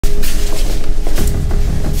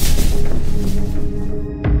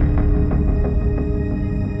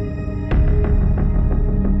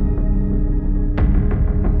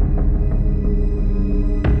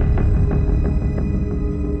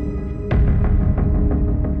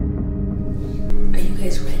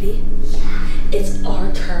guys ready? It's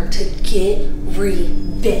our turn to get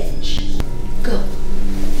revenge. Go.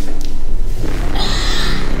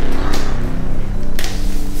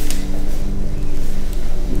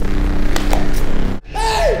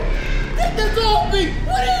 Hey! Get this off me!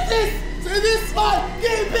 What is this? Say this spot!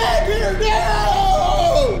 Get back here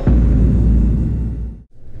now!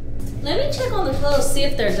 Let me check on the clothes, see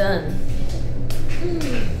if they're done.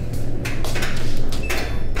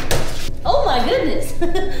 Oh my goodness.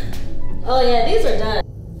 Oh yeah, these are done.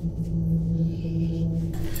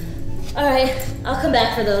 All right, I'll come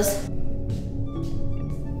back for those.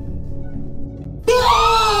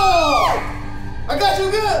 Oh! I got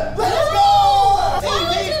you good! Let's go! Why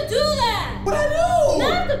would you do that? What I do?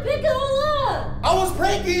 Not to pick it all up. I was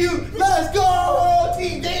pranking you! Let's go!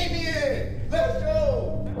 Team Damien! Let's go!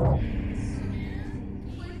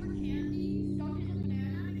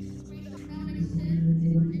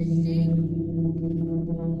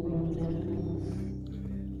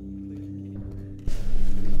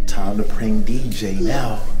 Time to prank DJ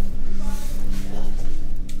now.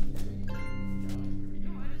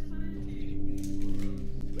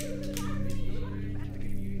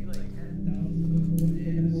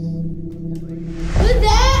 Who's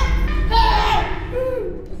that?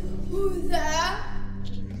 Who's that?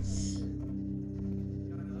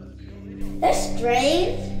 That's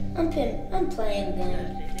strange. I'm playing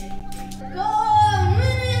again. Go,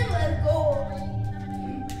 man, let's go.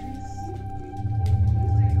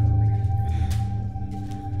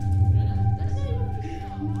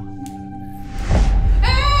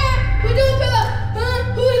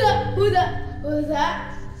 Who's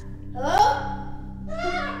that? Hello?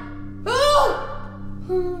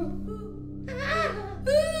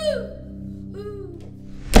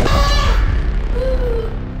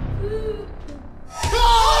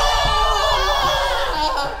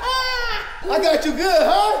 I got you good,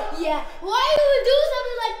 huh? Yeah. Why you would do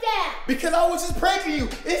something like that? Because I was just pranking you.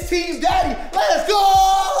 It's Team Daddy. Let's go!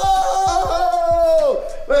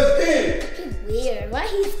 Let's get it. He's weird. Why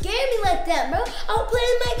he scared me like that, bro? I'm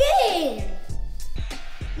playing my game.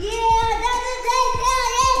 Yeah, that's a touchdown.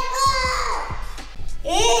 Let's go.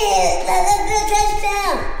 Yeah, that's a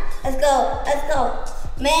touchdown. Let's go. Let's go.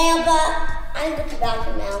 Man, but I need to go to the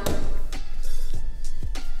bathroom now.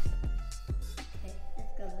 Okay,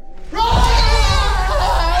 let's go.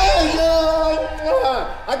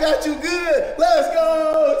 I got you good. Let's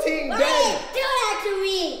go, Team Daddy. Wait, do that to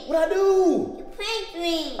me. What I do? You pranked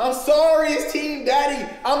me. I'm sorry, it's Team Daddy.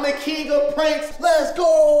 I'm the king of pranks. Let's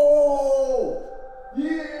go.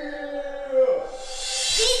 Yeah.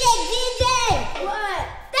 DJ. What?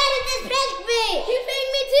 Daddy just pranked me. He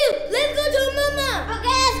pranked me too. Let's go to Mama. Okay,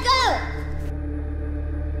 let's go.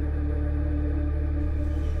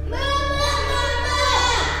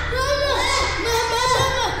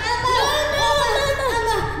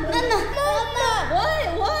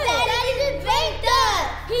 What? Daddy just pranked us.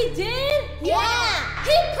 He did? Yeah.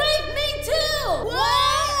 He pranked me too.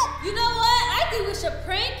 What? You know what? I think we should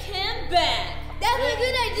prank him back. That's a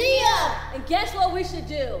good idea. And guess what we should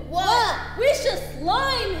do? What? We should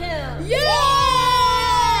slime him. Yeah.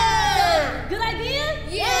 Good idea?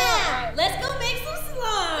 Yeah. All right, let's go make some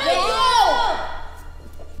slime. Let's go.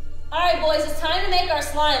 All right, boys, it's time to make our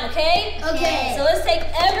slime, okay? Okay. So let's take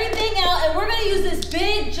everything out, and we're gonna use this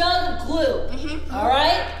big jug of glue. All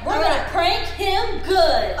right? We're gonna prank him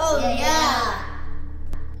good. Oh, yeah.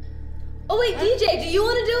 Oh, wait, DJ, do you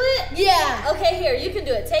want to do it? Yeah. Okay, here, you can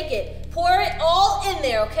do it. Take it. Pour it all in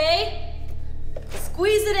there, okay?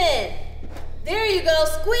 Squeeze it in. There you go.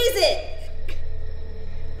 Squeeze it.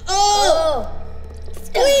 Oh.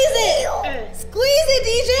 Squeeze it. Squeeze it,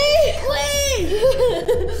 DJ.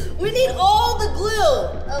 We need all the glue.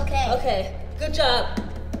 Okay. Okay, good job.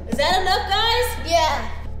 Is that enough, guys? Yeah.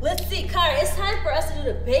 Let's see, Kyrie, it's time for us to do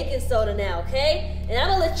the baking soda now, okay? And I'm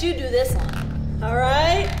gonna let you do this one. All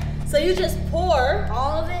right? So you just pour.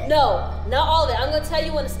 All of it? No, not all of it. I'm gonna tell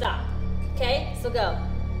you when to stop. Okay? So go.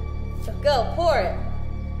 Go, pour it.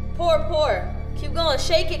 Pour. Keep going.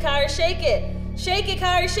 Shake it, Kyrie, shake it. Shake it,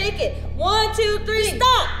 Kyrie, shake it. 1, 2, 3,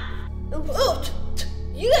 stop! Ooh,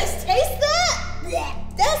 you guys taste that? Yeah.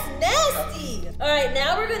 That's nasty. All right,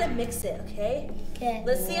 now we're gonna mix it, okay? Okay.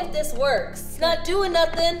 Let's see if this works. It's not doing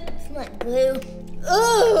nothing. It's not glue.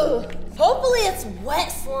 Ooh. Hopefully it's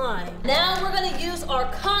wet slime. Now we're gonna use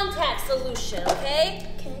our contact solution, okay?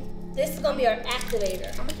 Okay. This is gonna be our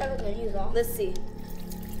activator. How much are we gonna use all? Let's see.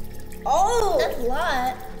 Oh! That's a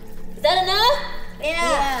lot. Is that enough?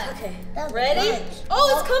 Yeah. Okay. That's Ready? much. Oh,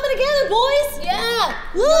 it's coming together, boys! Yeah.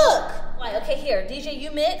 Look! Right, okay, here. DJ,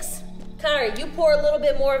 you mix. Kyrie, you pour a little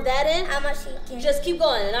bit more of that in. How much you can? Just keep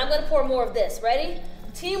going, and I'm gonna pour more of this. Ready?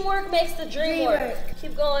 Teamwork makes the dream work.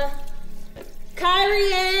 Keep going.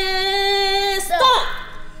 Kyrie, and stop!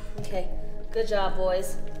 Okay, good job,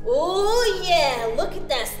 boys. Oh yeah, look at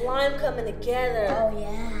that slime coming together. Oh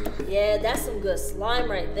yeah. Yeah, that's some good slime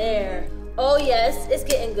right there. Oh yes, it's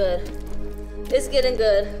getting good. It's getting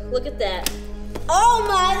good. Look at that. Oh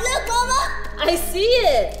my, look, Mama! I see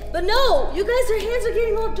it. But no, you guys, your hands are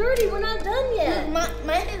getting all dirty. We're not done yet.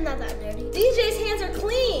 Mine is not that dirty. DJ's hands are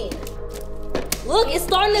clean. Look, it's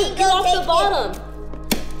starting to get off the bottom.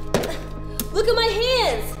 Look at my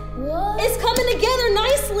hands. What? It's coming together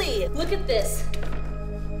nicely. Look at this.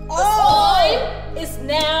 The slime is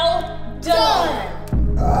now done.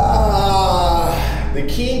 The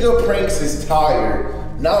king of pranks is tired.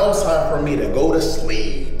 Now it's time for me to go to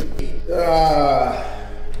sleep.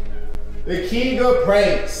 The king of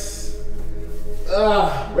pranks.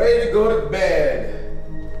 Ready to go to bed.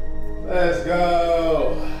 Let's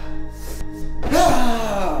go.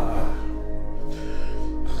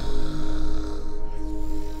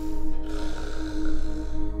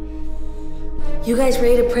 You guys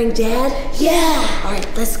ready to prank Dad? Yeah. All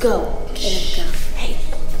right, let's go. Okay, let's go. Hey,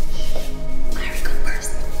 Kyrie, go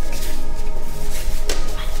first. Let's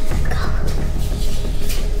go.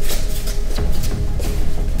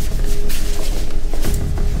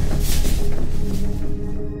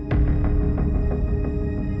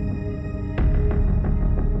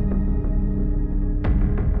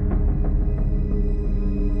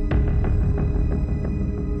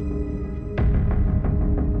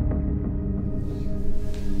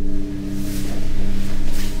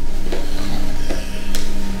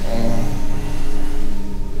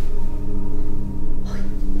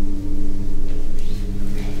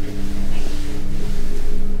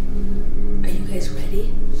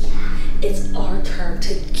 It's our turn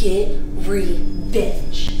to get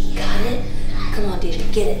revenge. Got it? Come on,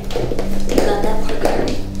 DJ, get it. You got that part,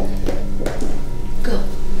 Kyrie? Go.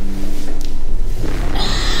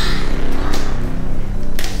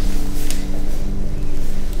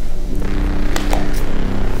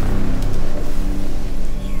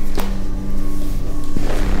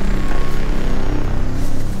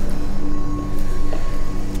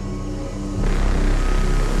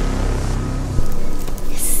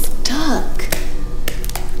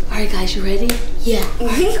 All right, guys, you ready? Yeah. All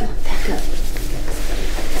right, come on, back up.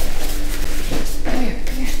 Come here,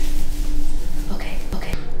 come here.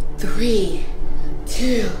 Okay. 3,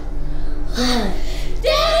 2, 1.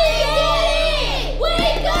 Daddy!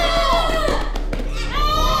 Wake up!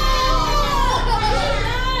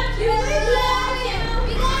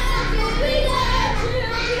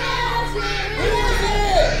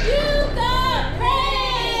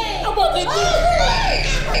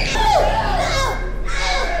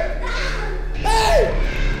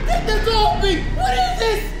 Get this off me! What is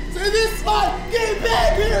this? Say this spot! Get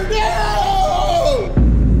back here now!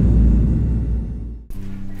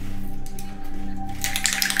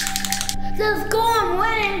 Let's go on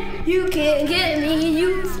winning. You can't get me,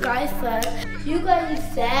 you Skyfire. You guys are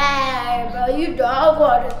sad, bro. You dog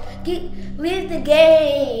water. Leave the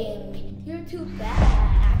game. You're too bad.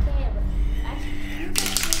 I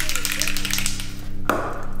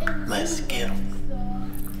can't. Let's get him.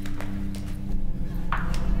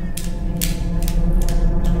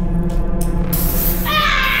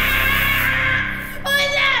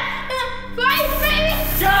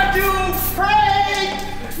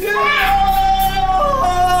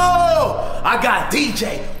 I got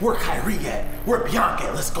DJ. Where Kyrie at? Where Bianca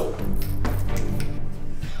at? Let's go.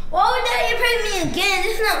 Why would Daddy prank me again?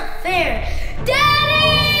 This is not fair.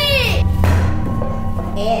 Daddy!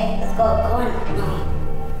 Yeah, let's go. Go on.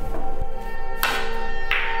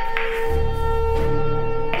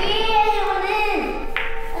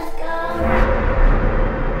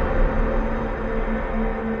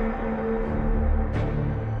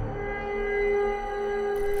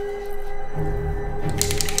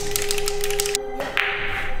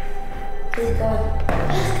 Let's go.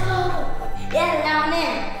 Let's go. Yeah, now I'm in.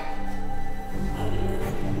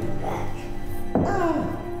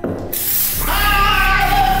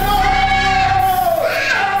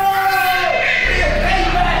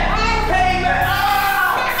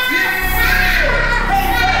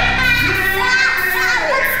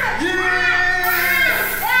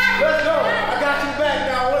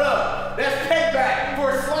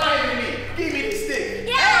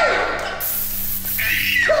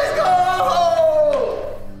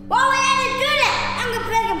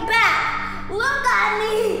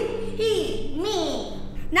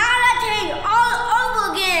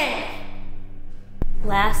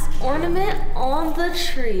 Last ornament on the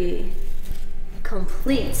tree.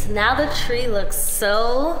 now the tree looks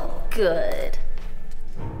so good.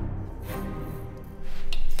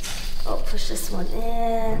 Oh, push this one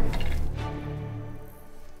in.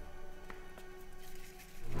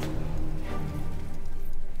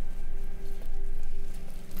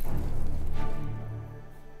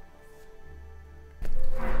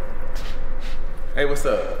 Hey, what's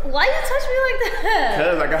up? Why you touch me like that?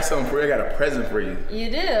 Cause I got something for you. I got a present for you.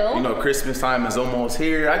 You do? You know, Christmas time is almost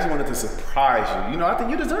here. I just wanted to surprise you. You know, I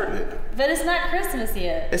think you deserve it. But it's not Christmas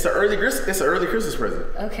yet. It's an early Christmas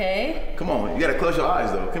present. Okay. Come on, you gotta close your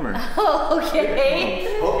eyes though. Come here. Oh, okay.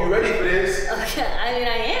 Yeah, hope you're ready for this. Okay, I mean,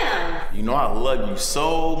 I am. You know I love you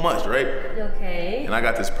so much, right? Okay. And I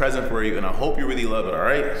got this present for you, and I hope you really love it, all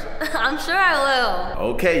right? I'm sure I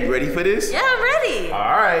will. Okay, you ready for this? Yeah, I'm ready.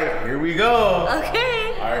 All right, here we go.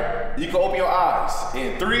 Okay. All right, you can open your eyes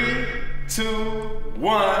in 3, 2,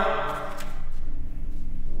 1.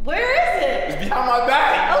 Where is it? It's behind my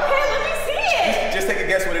back. Okay, let me see it. Just take a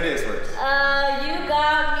guess what it is first. You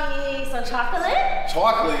got me some chocolate?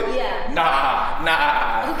 Chocolate? Yeah.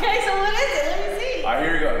 Nah. Okay, so what is it? Let me see. All right,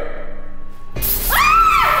 here we go.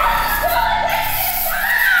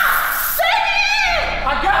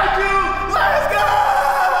 I got you! Let's go!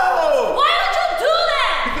 Why would you do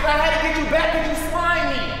that? Because I had to get you back because you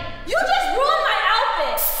slimy. You just ruined my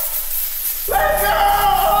outfit. Let's go!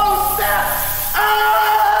 Oh, snap!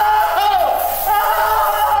 Oh!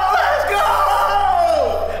 Let's go!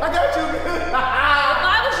 I got you. If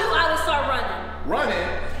I was you, I would start running. Running?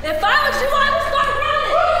 If I was you, I would start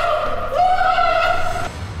running.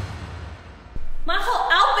 My whole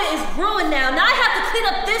outfit is ruined now. Now I have to clean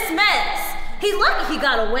up this mess. He's lucky he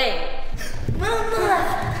got away. Mama,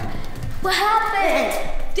 what happened?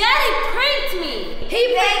 Daddy pranked me.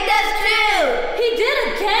 He pranked us too. He did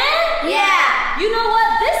again? Yeah. You know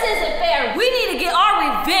what? This isn't fair. We need to get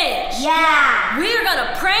our revenge. Yeah. We are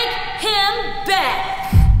gonna prank him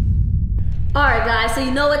back. All right, guys, so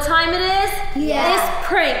you know what time it is? Yeah. It's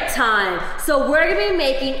prank time. So we're gonna be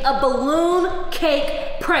making a balloon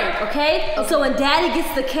cake prank, okay? So when Daddy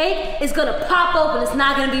gets the cake, it's gonna pop open. It's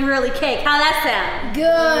not gonna be really cake. How that sound?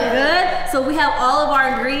 Good. Good? So we have all of our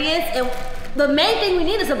ingredients, and the main thing we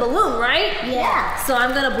need is a balloon, right? Yeah. So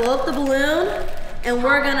I'm gonna blow up the balloon, and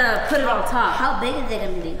we're gonna put it on top. How big is it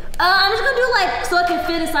gonna be? I'm just gonna do like, so it can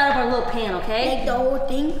fit inside of our little pan, okay? Like the whole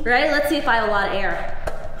thing? Ready? Let's see if I have a lot of air.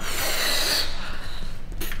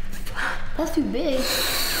 That's too big.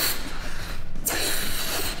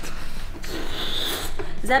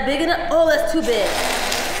 Is that big enough? Oh, that's too big.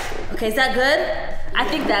 Okay, is that good? I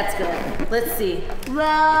think that's good. Let's see.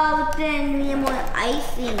 Well, then we need more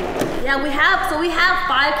icing. Yeah, we have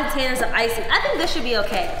 5 containers of icing. I think this should be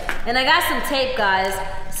okay. And I got some tape, guys.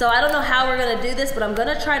 So I don't know how we're gonna do this, but I'm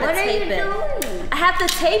gonna try to tape it. What are you doing? I have to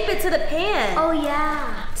tape it to the pan. Oh,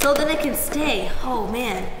 yeah. So that it can stay. Oh,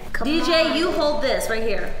 man. Come DJ, on. you hold this right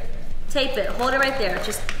here. Tape it. Hold it right there.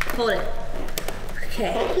 Just hold it.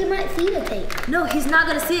 Okay. He might see the tape. No, he's not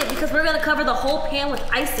gonna see it because we're gonna cover the whole pan with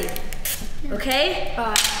icing. Okay?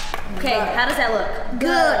 Okay, how does that look?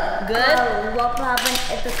 Good. Good? What will happen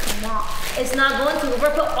if it comes off? It's not going to. We're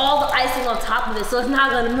gonna put all the icing on top of it, so it's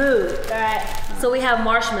not gonna move. Alright. So we have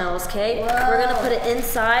marshmallows, okay? Whoa. We're gonna put it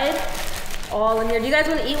inside, all in here. Do you guys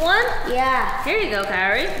wanna eat one? Yeah. Here you go,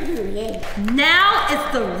 Kyrie. Ooh, yeah. Now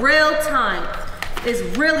it's the real time. It's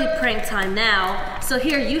really prank time now. So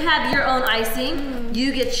here, you have your own icing,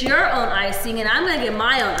 you get your own icing, and I'm gonna get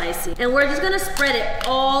my own icing. And we're just gonna spread it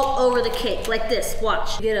all over the cake, like this,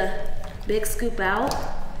 watch. You get a big scoop out,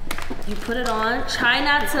 you put it on. Try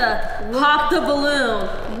not to pop the balloon.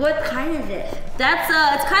 What kind is it? That's,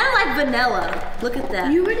 it's kind of like vanilla. Look at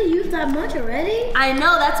that. You already used that much already? I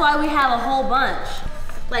know, that's why we have a whole bunch.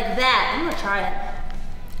 Like that, I'm gonna try it.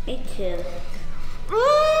 Me too.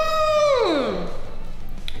 Mmm!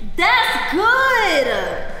 That's good!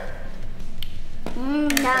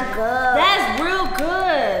 Not good. That's real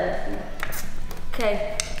good.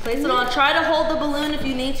 Okay, place it on. Try to hold the balloon if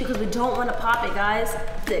you need to because we don't want to pop it, guys.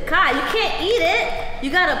 Kai, you can't eat it.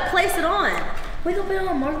 You gotta place it on. We can put it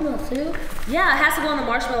on marshmallows too? Yeah, it has to go on the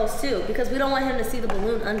marshmallows too because we don't want him to see the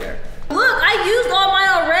balloon under. Look, I used all mine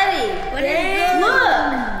already. What is it? Look.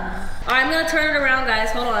 All right, I'm gonna turn it around,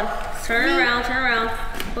 guys. Hold on. Turn it around, turn around.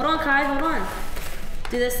 Hold on, Kai, hold on.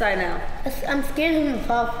 Do this side now. I'm scared of him to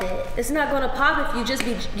pop it. It's not gonna pop if you just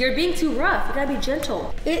you're being too rough. You gotta be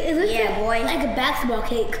gentle. It looks like a basketball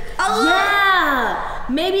cake. Oh yeah!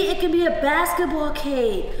 Maybe it could be a basketball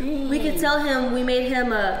cake. We could tell him we made him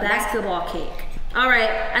a basketball cake. All right,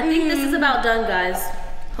 I think this is about done, guys.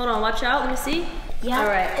 Hold on, watch out, let me see. Yeah. All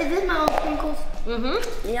right. Is this my own sprinkles?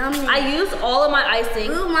 Yummy. I used all of my icing.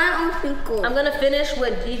 Ooh, my own sprinkle. I'm gonna finish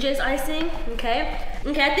with DJ's icing, okay?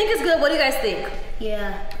 Okay, I think it's good. What do you guys think?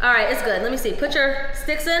 Yeah. All right, it's good. Let me see. Put your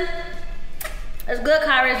sticks in. It's good,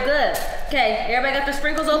 Kyrie, it's good. Okay, everybody got their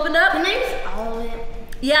sprinkles opened up? Can I use all of it?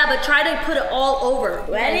 Yeah, but try to put it all over.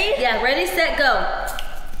 Ready? Yeah, ready, set, go.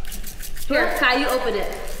 Here, Kai, you open it.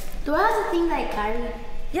 Do I have to think like Kyrie?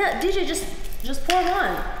 Yeah, DJ, just pour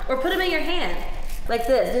one. Or put them in your hand. Like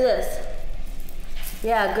this, do this.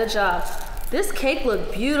 Yeah, good job. This cake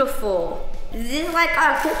looked beautiful. This is like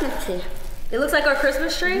our Christmas tree. It looks like our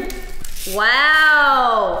Christmas tree?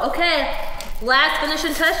 Wow. Okay, last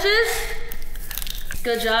finishing touches.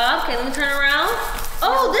 Good job. Okay, let me turn around.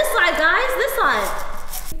 Oh, this side, guys, this side.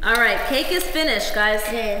 All right, cake is finished, guys.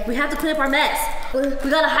 Yeah. We have to clean up our mess. We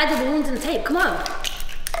gotta hide the balloons in the tape. Come on.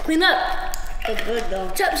 Clean up. It's good though.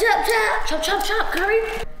 Chop, chop, chop. Chop, chop, chop, Kyrie.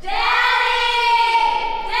 Daddy!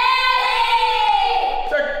 Daddy!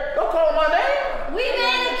 Don't call my name. We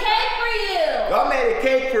made a cake for you. Y'all made a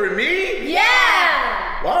cake for me?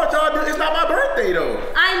 Yeah. Why would y'all do? It's not my birthday though.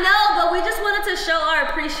 I know, but we just wanted to show our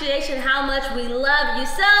appreciation how much we love you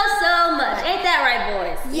so, so much. Ain't that right,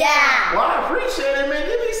 boys? Yeah. Well, I appreciate it, man.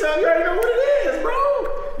 Give me some. You already know what it is, bro.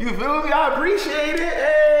 You feel me? I appreciate it.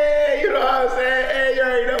 Hey, you know what I'm saying? Hey, you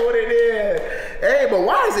already know what it is. Hey, but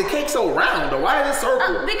why is the cake so round though? Why is it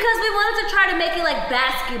circle? Because we wanted to try to make it like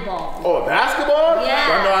basketball. Oh, basketball? Yeah.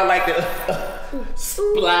 I know I like the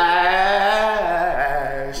splash.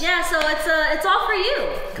 Yeah, so it's all for you.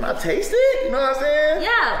 Can I taste it? You know what I'm saying?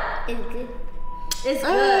 Yeah, It's good. it's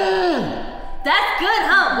good. That's good,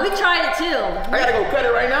 huh? We tried it too. I gotta go cut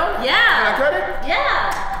it right now? Yeah. Can I cut it?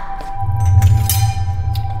 Yeah.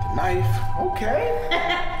 Knife. Okay.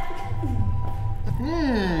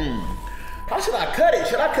 How should I cut it?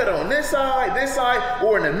 Should I cut it on this side,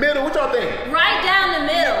 or in the middle? What y'all think? Right down the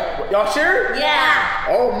middle. Y'all sure? Yeah.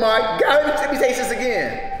 Oh my God, let me taste this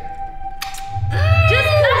again. Just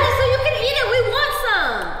cut it so you can eat it. We want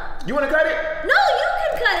some. You wanna cut it? No, you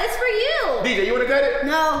can cut it. It's for you. DJ, you wanna cut it?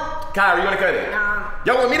 No. Kyrie, you wanna cut it? Nah.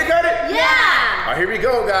 Y'all want me to cut it? Yeah. All right, here we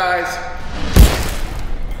go, guys.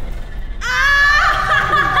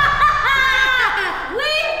 We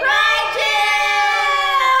pranked you.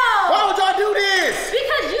 Why would y'all do this?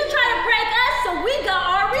 Because you tried to prank us, so we got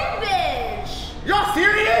our revenge. Y'all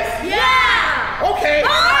serious? Yeah. Okay.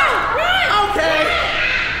 Run. Okay.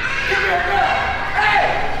 Come here, girl. Hey,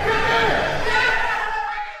 come here.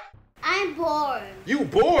 I'm bored. You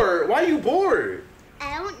bored? Why you bored?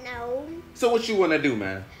 I don't know. So what you wanna do,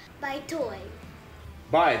 man? Buy toy.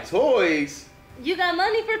 Buy toys? You got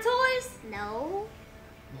money for toys? No.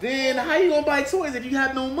 Then how you gonna buy toys if you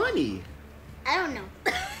have no money? I don't know.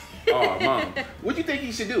 Oh, Mom. What do you think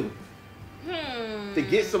you should do to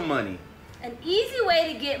get some money? An easy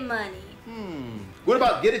way to get money. What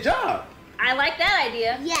about get a job? I like that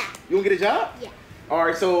idea. Yeah. You wanna get a job? Yeah. All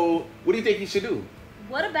right, so what do you think you should do?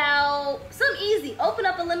 What about some easy? Open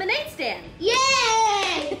up a lemonade stand.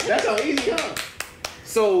 Yay! That's how easy, huh?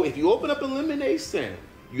 So if you open up a lemonade stand,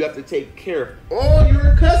 you have to take care of all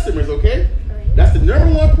your customers, okay? Right. That's the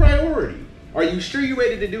 #1 priority. Are you sure you're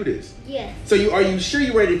ready to do this? Yes. So are you sure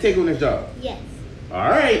you're ready to take on this job? Yes. All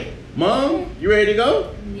right, Mom, you ready to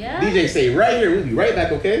go? Yeah. DJ, stay right here. We'll be right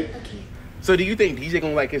back, okay? Okay. So do you think DJ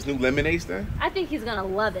gonna like his new lemonade stand? I think he's gonna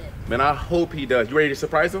love it. Man, I hope he does. You ready to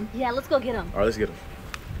surprise him? Yeah, let's go get him. All right, let's get him.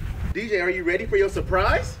 DJ, are you ready for your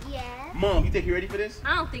surprise? Yeah. Mom, you think you're ready for this?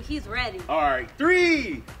 I don't think he's ready. All right,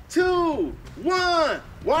 3, 2, 1.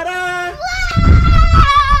 What-up?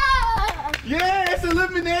 Yeah, it's a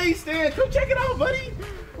lemonade stand. Come check it out, buddy.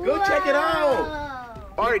 Go check it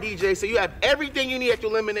out. All right, DJ, so you have everything you need at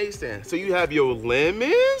your lemonade stand. So you have your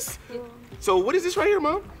lemons. So what is this right here,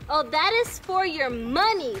 Mom? Oh, that is for your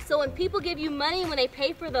money. So when people give you money, when they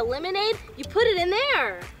pay for the lemonade, you put it in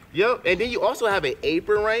there. Yep, and then you also have an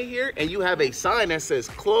apron right here, and you have a sign that says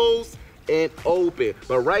closed and open.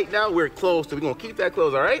 But right now, we're closed, so we're gonna keep that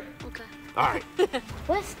closed, all right? Okay. All right.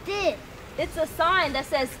 What's this? It's a sign that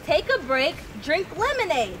says, take a break, drink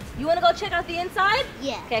lemonade. You wanna go check out the inside?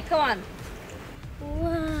 Yeah. Okay, come on.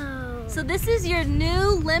 Wow. So this is your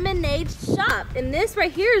new lemonade shop, and this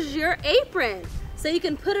right here is your apron. So you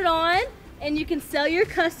can put it on, and you can sell your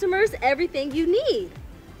customers everything you need.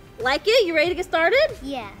 Like it? You ready to get started?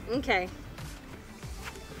 Yeah. Okay.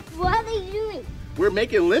 What are they doing? We're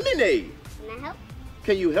making lemonade. Can I help?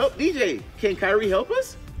 Can you help? DJ, can Kyrie help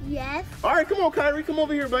us? Yes. All right, come on, Kyrie. Come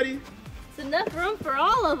over here, buddy. It's enough room for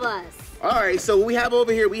all of us. All right, so we have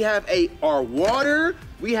over here, we have our water,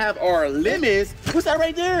 we have our lemons. What's that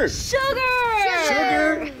right there? Sugar!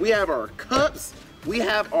 Sugar. We have our cups. We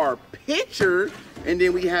have our pitcher. And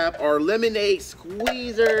then we have our lemonade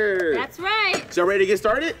squeezer. That's right. So y'all ready to get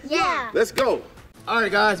started? Yeah. Let's go. All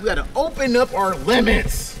right, guys, we gotta open up our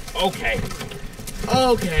lemons. Okay.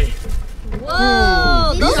 Okay.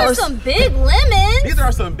 Whoa, those are some big lemons. These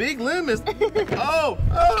are some big lemons. Oh.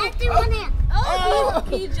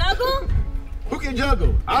 Can you juggle? Who can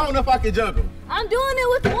juggle? I don't know if I can juggle. I'm doing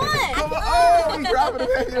it with one. We dropping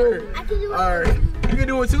it here. I can do it. All right. You can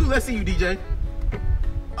do it too? Let's see you, DJ.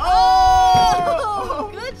 Oh!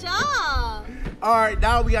 Good job. All right,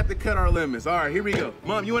 now we have to cut our lemons. All right, here we go.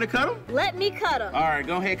 Mom, you want to cut them? Let me cut them. All right,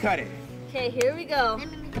 go ahead, cut it. Okay, here we go.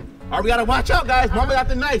 All right, we got to watch out, guys. Mama got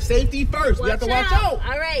the knife. Safety first. We have to watch out.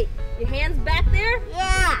 All right, your hands back there?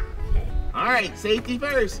 Yeah. Okay. All right, safety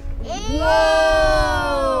first. Whoa.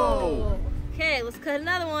 Okay, let's cut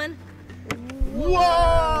another one.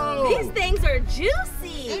 Whoa. These things are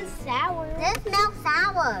juicy. It's sour. This smells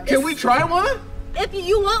sour. Can we try one? If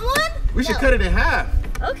you want one? We should cut it in half.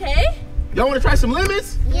 Okay. Y'all want to try some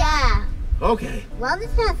lemons? Yeah. Okay. Well,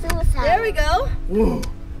 this not super sour. There we go. Whoa.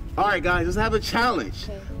 All right, guys, let's have a challenge.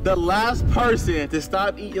 Okay. The last person to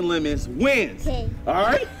stop eating lemons wins. Okay. All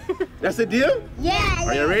right? That's the deal? Yeah.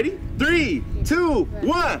 Are you ready? 3, 2,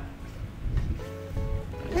 1.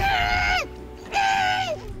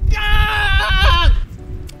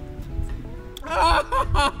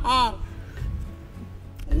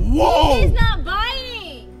 Whoa! He's not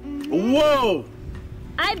biting. Whoa!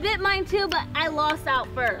 I bit mine too, but I lost out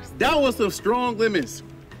first. That was some strong lemons.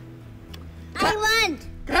 I won.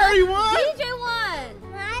 Kyrie won! DJ won.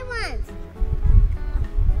 I won.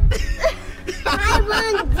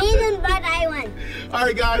 I won. Didn't, but I won. All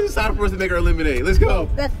right, guys, it's time for us to make our lemonade. Let's go.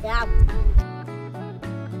 That's sour.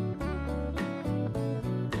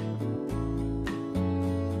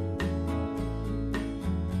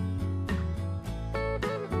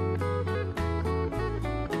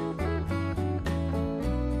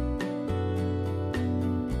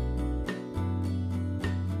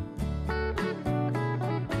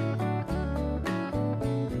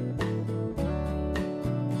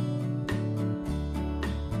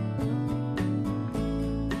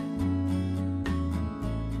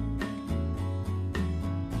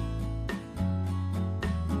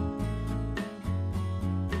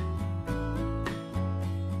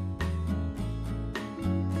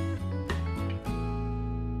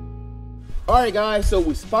 All right, guys, so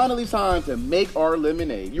it's finally time to make our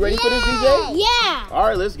lemonade. You ready for this, DJ? Yeah. All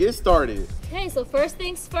right, let's get started. Okay, so first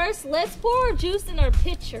things first, let's pour our juice in our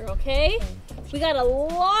pitcher, okay? We got a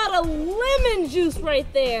lot of lemon juice right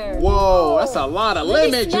there. Whoa, that's a lot of Let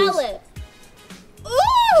me lemon smell juice. it.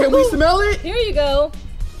 Ooh! Can we smell it? Here you go.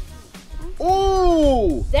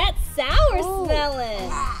 Ooh! That's sour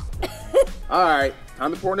smelling. All right,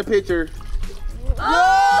 time to pour in the pitcher.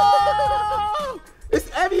 Oh!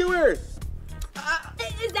 It's everywhere.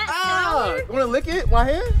 Is that sour? Want to lick it? My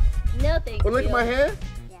hand? No, thank Want to lick you. my hand?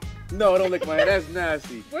 Yeah. No, don't lick my hand. That's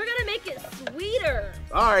nasty. We're gonna make it sweeter.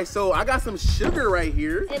 All right, so I got some sugar right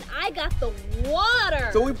here. And I got the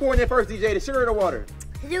water. So we pouring it first, DJ. The sugar or the water?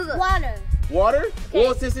 Water. Water? Okay.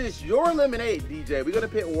 Well, since it's your lemonade, DJ, we're gonna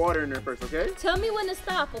put water in there first, okay? Tell me when to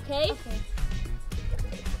stop, okay?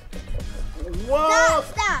 Whoa!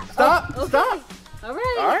 Stop! Okay. Stop! All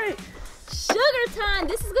right. All right. Sugar time.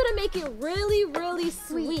 This is gonna make it really, really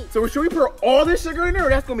sweet. So should we pour all this sugar in there, or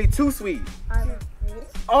that's gonna be too sweet?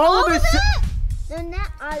 All of it? No, not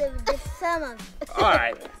all of it, just some of it. All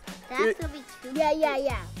right. That's gonna be too.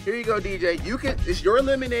 Yeah. Here you go, DJ. You can. It's your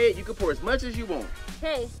lemonade. You can pour as much as you want.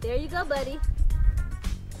 Okay, there you go, buddy.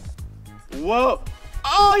 Whoa!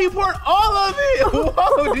 Oh, you poured all of it.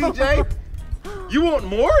 Whoa, DJ. You want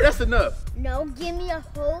more? That's enough. No, give me a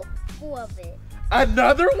whole full of it.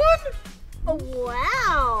 Another one? Oh,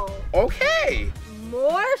 wow. Okay.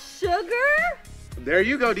 More sugar? There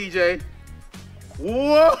you go, DJ.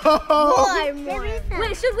 Whoa! More.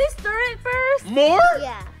 Wait, should we stir it first? More?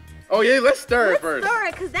 Yeah. Oh yeah, let's stir it Let's first. stir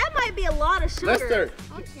it, because that might be a lot of sugar. Let's stir it.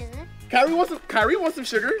 Okay. Kyrie wants some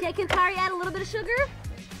sugar. Okay, can Kyrie add a little bit of sugar?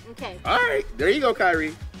 Okay. All right, there you go,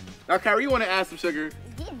 Kyrie. Now, Kyrie, you want to add some sugar?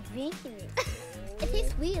 Get drinking it. It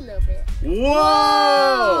tastes sweet a little bit. Whoa! More.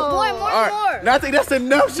 All right. Now I think that's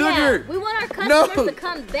enough sugar. Yeah, we want our customers to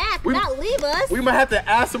come back, not leave us. We might have to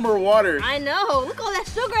add some more water. I know. Look all that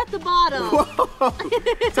sugar at the bottom. Whoa.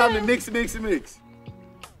 Time to mix. Time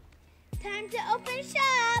to open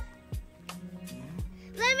shop.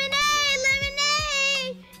 Lemonade.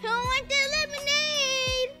 Who wants the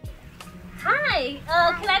lemonade? Hi.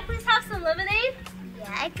 Can I please have some lemonade?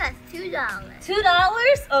 Yeah, it costs $2.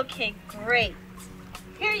 $2? Okay, great.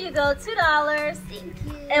 Here you go, $2. Thank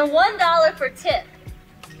you. And $1 for tip.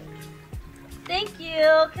 Thank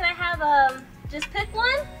you. Can I have Just pick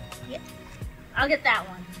one? Yeah. I'll get that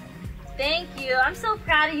one. Thank you. I'm so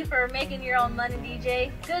proud of you for making your own money,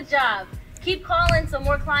 DJ. Good job. Keep calling so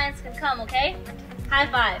more clients can come, okay? High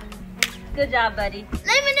five. Good job, buddy.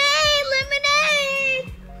 Lemonade!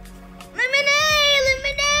 Lemonade! Lemonade!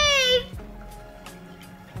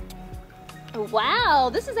 Lemonade! Wow,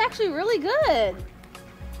 this is actually really good.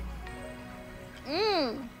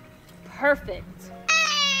 Perfect.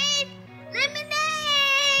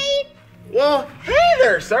 Lemonade! Well, hey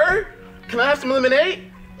there, sir. Can I have some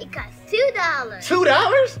lemonade? It costs $2.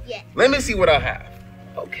 $2? Yes. Let me see what I have.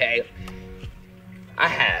 Okay. I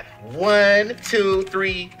have 1, 2,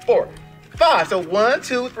 3, 4, 5. So 1,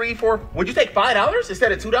 2, 3, 4. Would you take $5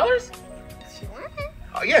 instead of $2? Sure.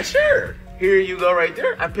 Oh yeah, sure. Here you go, right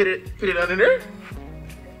there. I put it under there.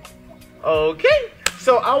 Okay.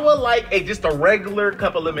 So I would like just a regular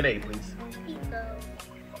cup of lemonade, please.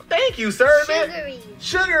 Thank you, sir, man.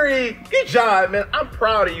 Sugary. Good job, man. I'm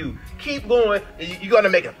proud of you. Keep going. You're gonna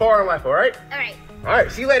make it far in life, all right? All right. All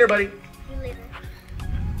right. See you later, buddy. See you later.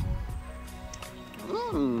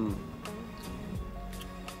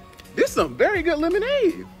 This is some very good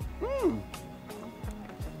lemonade. I'm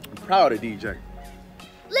proud of DJ.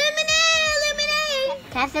 Lemonade! Lemonade!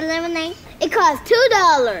 That's a lemonade. It costs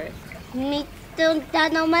 $2. Me don't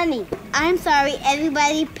got no money. I'm sorry,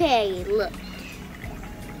 everybody pay. Look.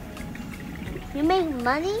 You make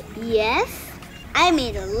money? Yes. I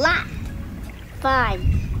made a lot.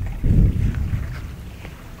 Fine.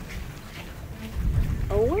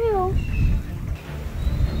 Oh well.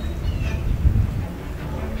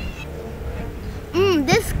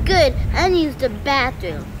 This is good. I need to use the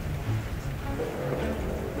bathroom.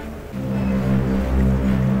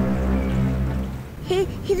 He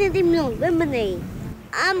didn't even know lemonade.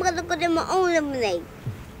 I'm gonna go get my own lemonade.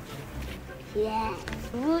 Yeah.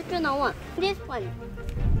 Which one I want? This one.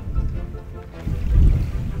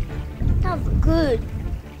 That was good.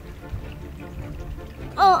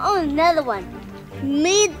 Oh, another one.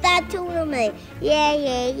 Made that too lemonade. Yay,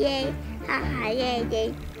 yay, yay. Haha, yay,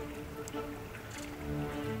 yay.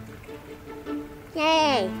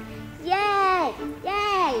 Yay! Yay!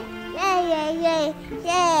 Yay! Yay! Yay! Yay!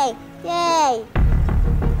 Yay! Yay!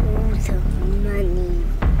 Oh, some money.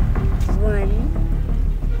 1,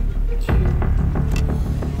 2,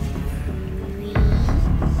 3.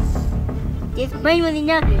 This my money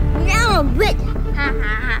now. Now I'm rich. Ha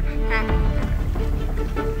ha ha ha.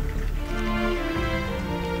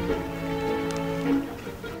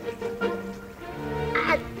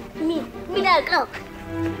 Me gotta go.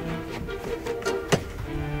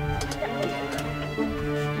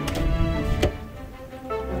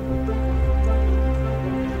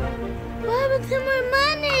 What happened to my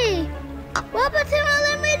money? What happened to my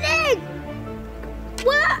lemonade?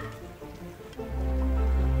 What?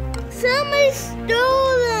 Somebody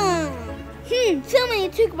stole them. Somebody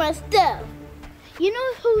took my stuff. You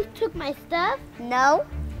know who took my stuff? No.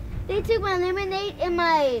 They took my lemonade and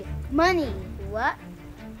my money. What?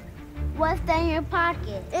 What's that in your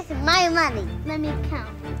pocket? This is my money. Let me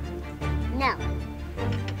count. No.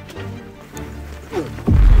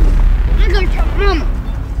 I'm gonna tell Mama.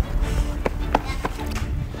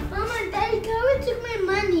 Mama, Daddy, Kyrie took my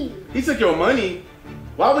money. He took your money?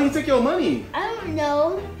 Why would he take your money? I don't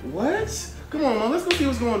know. What? Come on, Mom. Let's go see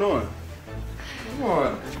what's going on. Come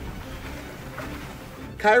on.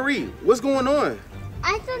 Kyrie, what's going on?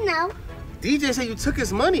 I don't know. DJ said you took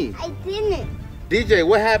his money. I didn't. DJ,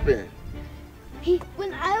 what happened?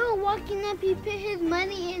 When I was walking up, he put his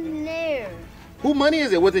money in there. Who money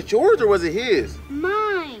is it? Was it yours or was it his?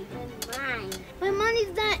 Mine. Mine. My money's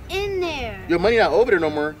not in there. Your money not over there no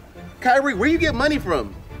more. Kyrie, where you get money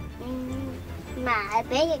from? My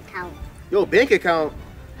bank account. Your bank account?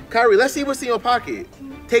 Kyrie, let's see what's in your pocket.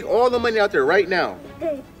 Take all the money out there right now.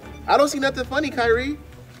 I don't see nothing funny, Kyrie.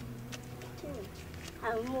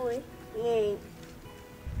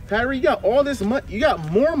 Kyrie, you got all this money. You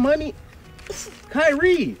got more money.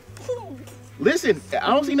 Kyrie, listen, I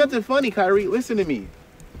don't see nothing funny, Kyrie. Listen to me.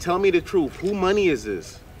 Tell me the truth. Who money is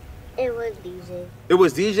this? It was DJ. It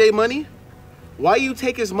was DJ money? Why you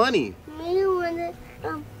take his money? I wanted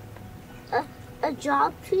a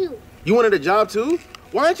job too. You wanted a job too?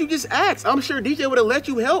 Why didn't you just ask? I'm sure DJ would have let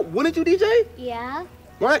you help. Wouldn't you, DJ? Yeah.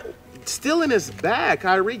 Why? Still in his bag,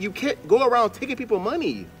 Kyrie. You can't go around taking people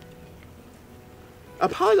money.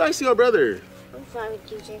 Apologize to your brother. I'm sorry,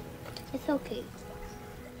 DJ. It's okay.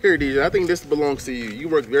 Here, DJ, I think this belongs to you. You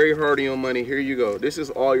worked very hard on your money. Here you go. This is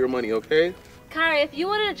all your money, okay? Kyrie, if you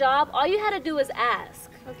wanted a job, all you had to do was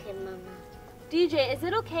ask. Okay, Mama. DJ, is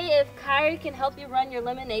it okay if Kyrie can help you run your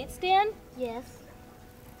lemonade stand? Yes.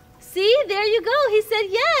 See, there you go. He said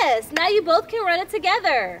yes. Now you both can run it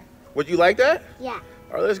together. Would you like that? Yeah.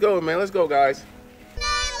 All right, let's go, man. Let's go, guys.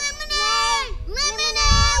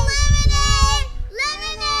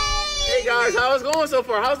 Hey guys, how's it going so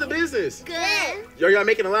far? How's the business? Good. Y'all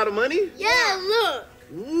making a lot of money? Yeah, look.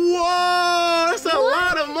 Whoa, that's a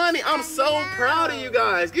lot of money. I'm so proud of you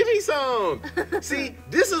guys. Give me some. See,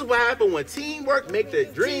 this is what happens when teamwork make the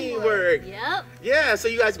dream work. Yep. Yeah, so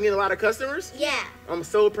you guys getting a lot of customers? Yeah. I'm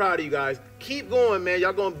so proud of you guys. Keep going, man.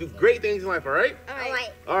 Y'all gonna do great things in life, all right? All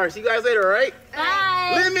right. All right, see you guys later, all right?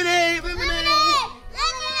 Bye. Lemonade, lemonade.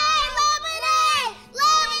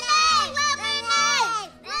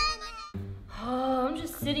 Oh, I'm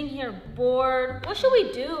just sitting here bored. What should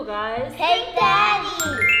we do, guys? Hey, Daddy.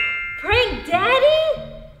 Prank Daddy?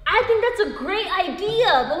 I think that's a great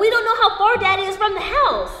idea, but we don't know how far Daddy is from the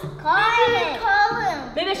house. Call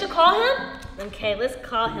him. Maybe I should call him? Okay, let's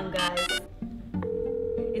call him, guys.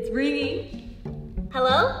 It's ringing.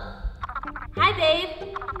 Hello? Hi, babe.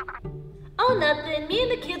 Oh, nothing. Me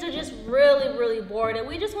and the kids are just really bored, and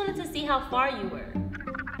we just wanted to see how far you were.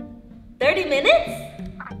 30 minutes?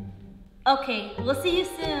 Okay, we'll see you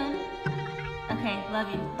soon. Okay, love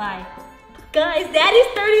you. Bye. Guys, Daddy's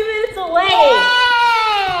 30 minutes away.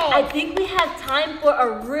 Yay! I think we have time for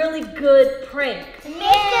a really good prank. Make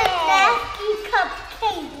a nasty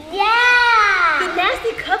cupcake. Yeah. The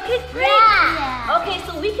nasty cupcake prank? Yeah. Okay,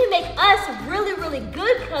 so we can make us really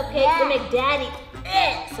good cupcakes and make Daddy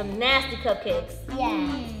some nasty cupcakes. Yeah.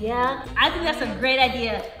 Yeah? I think that's a great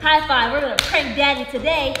idea. High five, we're gonna prank Daddy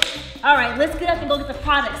today. All right, let's get up and go get the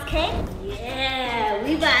products, okay? Yeah,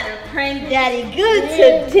 we about to prank Daddy good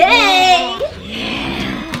today.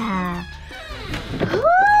 Yeah. Ooh,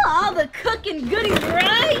 all the cooking goodies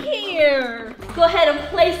right here. Go ahead and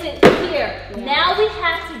place it here. Yeah. Now we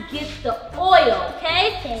have to get the oil,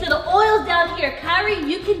 okay? So the oil's down here. Kyrie,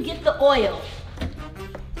 you can get the oil.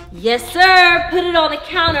 Yes, sir. Put it on the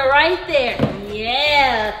counter right there.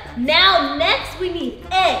 Yeah. Now, next we need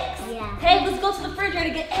eggs. Yeah. Okay, let's go to the refrigerator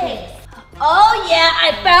to get eggs. Oh, yeah,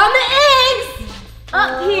 I found the eggs.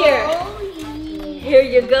 Up here. Oh, yeah. Here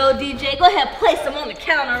you go, DJ. Go ahead, place them on the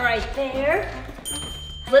counter right there.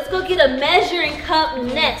 Let's go get a measuring cup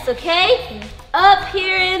next, okay? Up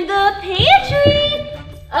here in the pantry.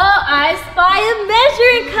 Oh, I spy a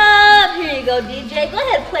measuring cup. Here you go, DJ. Go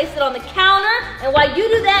ahead and place it on the counter. And while you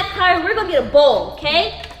do that, Kyrie, we're gonna get a bowl,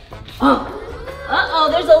 okay? Uh-oh,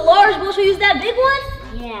 there's a large bowl. Should we use that big one?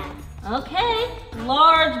 Yeah. Okay,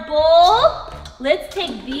 large bowl. Let's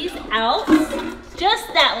take these out.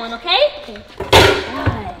 Just that one, okay?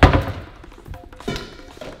 Right.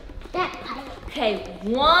 That pipe. Okay,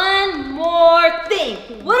 one more thing.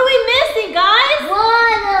 What are we missing, guys?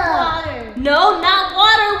 Water. No, not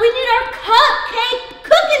water. We need our cupcake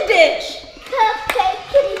cooking dish. Cupcake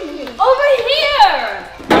cooking. Over here.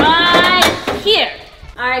 Right here.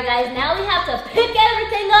 All right, guys, now we have to pick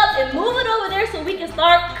everything up and move it over there so we can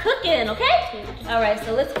start cooking, okay? All right,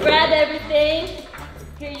 so let's grab everything.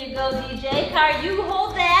 Here you go, DJ. Kyrie, you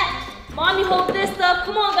hold that. Mommy, hold this stuff.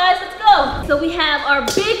 Come on, guys, let's go. So we have our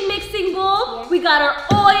big mixing bowl. We got our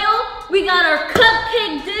oil. We got our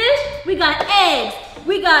cupcake dish. We got eggs.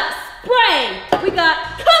 We got spray. We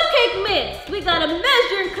got cupcake mix. We got a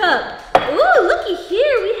measuring cup. Ooh, looky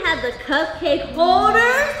here. We have the cupcake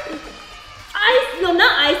holders. No,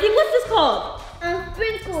 not icing. What's this called?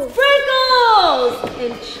 Sprinkles. Sprinkles.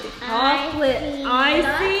 And chocolate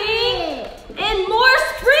icing. And more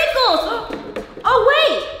sprinkles. Oh,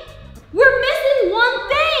 wait. We're missing one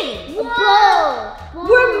thing. Whoa.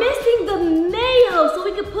 We're missing the mayo so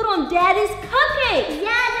we can put on Daddy's cupcake.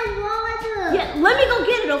 Yeah, the water. Yeah, let me go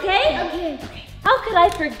get it, okay? Okay. How could I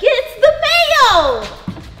forget? It's the mayo.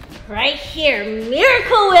 Right here,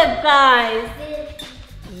 Miracle Whip, guys.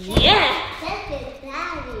 Yeah. That's it,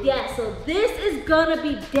 Daddy. Yeah, so this is gonna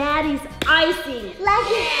be Daddy's icing. Like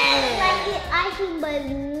it icing but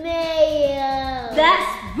mayo. That's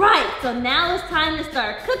right. So now it's time to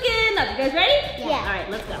start cooking. Are you guys ready? Yeah. All right,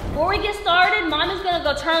 let's go. Before we get started, Mommy's gonna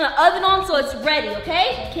go turn the oven on so it's ready,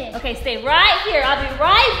 okay? Okay. Okay, stay right here. I'll be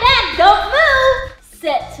right back. Don't move.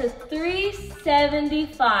 Set to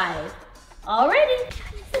 375. All ready?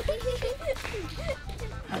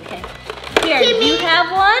 Okay. Here, you have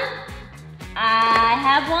one. I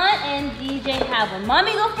have one, and DJ have one.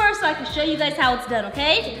 Mommy, go first so I can show you guys how it's done,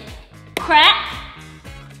 okay? Crack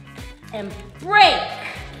and break,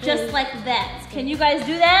 just like that. Can you guys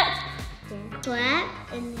do that? Crack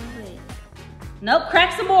and break. Nope,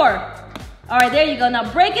 crack some more. All right, there you go. Now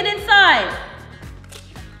break it inside.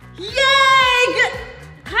 Yay! Good.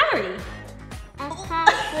 Kyrie. I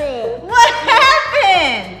passed it. What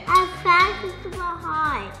happened? I passed it to my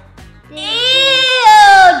heart.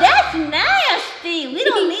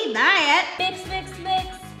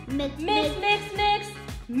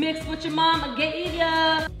 Mix what your mama gave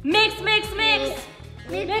ya. Mix, mix, mix.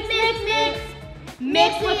 Mix, mix, mix.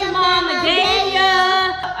 Mix what your mama gave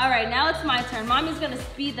ya. All right, now it's my turn. Mommy's gonna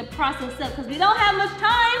speed the process up because we don't have much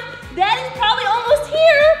time. Daddy's probably almost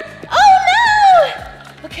here. Oh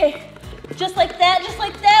no! Okay, just like that, just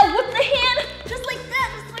like that. Whip the hand, just like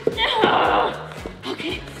that, just like that.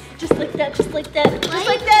 Okay, just like that, just like that, just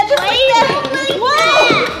like that, just like that. Whoa!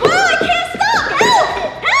 Whoa! I can't stop! Help!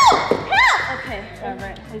 Help! Help! Okay, all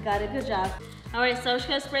right, we got it. Good job. All right, so we're just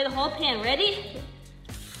gonna spray the whole pan. Ready?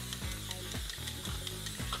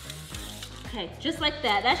 Okay, just like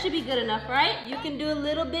that. That should be good enough, right? You can do a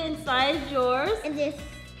little bit inside yours. And this.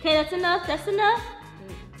 Okay, that's enough. That's enough.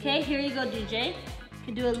 Okay, here you go, DJ. You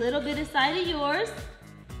can do a little bit inside of yours.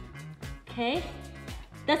 Okay,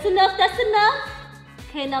 that's enough. That's enough.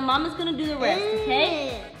 Okay, now Mama's gonna do the rest.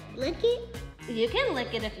 Okay. Lick it. You can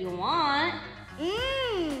lick it if you want.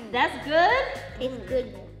 That's good. It's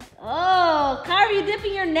good. Oh, Kyrie, you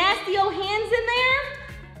dipping your nasty old hands in there?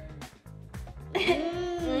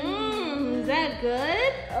 Is that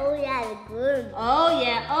good? Oh yeah, it's good. Oh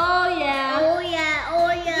yeah, oh yeah. Oh yeah,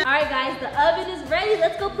 oh yeah. All right, guys, the oven is ready.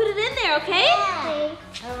 Let's go put it in there, okay? Okay.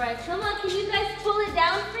 All right, come on. Can you guys pull it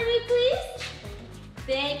down for me, please?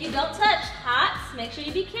 Thank you. Don't touch. Hot. Make sure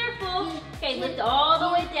you be careful. Okay, lift it all the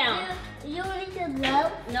way down. You don't need the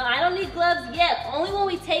glove? No, I don't need gloves yet. Only when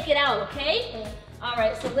we take it out, okay? All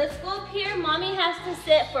right, so let's go up here. Mommy has to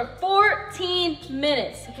sit for 14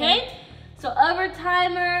 minutes, okay? So over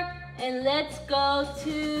timer, and let's go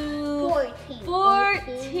to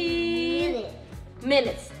 14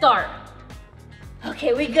 minutes. Start.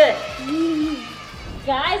 Okay, we good.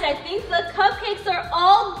 Guys, I think the cupcakes are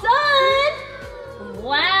all done.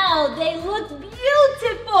 Wow, they look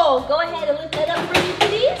beautiful. Go ahead and lift that up for me,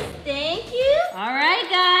 please. Thank you. All right,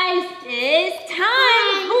 guys, it's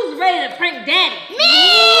time. Who's ready to prank Daddy? Me!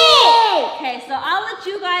 Okay, so I'll let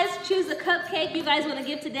you guys choose a cupcake you guys want to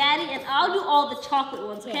give to Daddy, and I'll do all the chocolate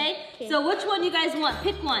ones, okay? So which one you guys want?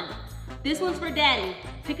 Pick one. This one's for Daddy.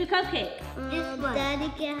 Pick a cupcake. This one. Daddy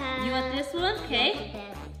can have. You want this one? Okay.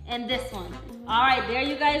 And this one. All right, there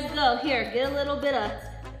you guys go. Here, get a little bit of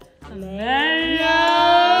mayo.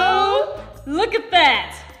 Look at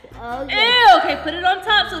that. Ew. Okay, put it on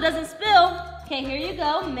top so it doesn't spill. Okay, here you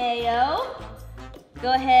go. Mayo.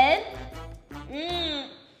 Go ahead. Ew.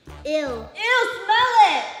 Ew, smell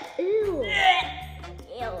it. Ew.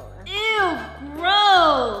 Ew. Ew,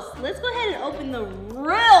 gross. Let's go ahead and open the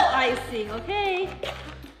real icing, okay?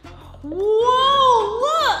 Whoa,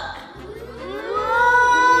 look.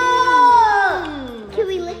 Whoa. Can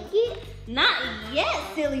we lick it? Not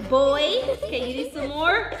yet, silly boy. Okay, you need some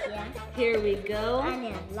more? Yeah. Here we go. I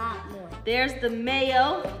need a lot more. There's the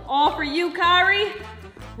mayo. All for you, Kyrie.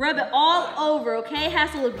 Rub it all over, okay? It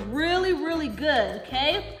has to look really, really good,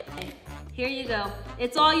 okay? Here you go.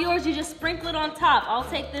 It's all yours. You just sprinkle it on top. I'll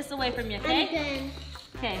take this away from you, okay?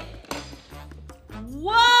 Okay.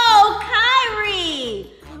 Whoa,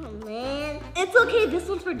 Kyrie! Oh, man. It's okay. This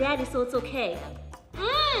one's for Daddy, so it's okay.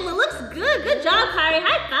 It looks good. Good job, Kyrie.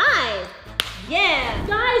 High five. Yeah.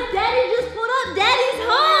 Guys, Daddy just pulled up. Daddy's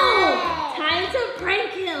home. Time to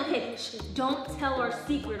prank him. Okay, shh, don't tell our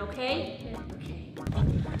secret, okay? Okay.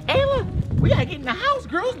 Ayla, we gotta get in the house,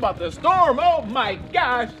 girl. It's about to storm. Oh my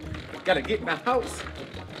gosh. Gotta get in the house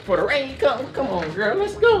before the rain comes. Come on, girl.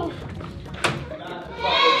 Let's go.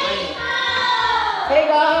 Hey,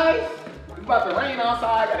 guys. It's about to rain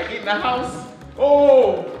outside. Gotta get in the house.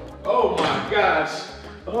 Oh my gosh.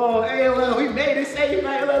 Oh, Ayla, we made it safe,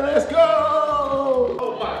 Ayla. Let's go.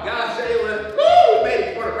 Oh my gosh, Ayla. Woo, we made it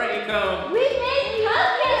before the rain comes. We made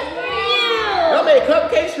cupcakes for you. Y'all made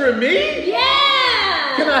cupcakes for me?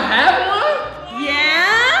 Yeah. Can I have one?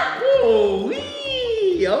 Yeah.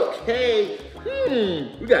 Ooh-wee, okay.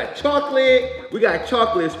 We got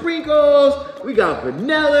chocolate sprinkles, we got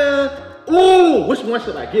vanilla. Ooh, which one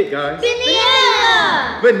should I get, guys?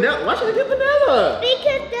 Vanilla. Vanilla, why should I get vanilla?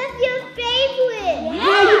 Because that's your favorite.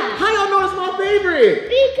 Yeah. How y'all know it's my favorite?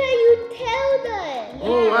 Because you told us.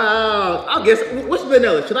 Oh, wow. I'll guess, which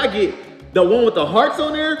vanilla? Should I get the one with the hearts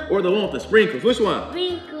on there or the one with the sprinkles? Which one?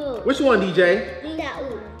 Sprinkle. Which one, DJ? That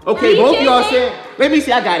one. Okay, DJ both of y'all said- said, let me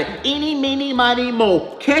see, I got it. Eeny, meeny, miny,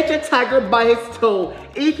 mo. Catch a tiger by his toe.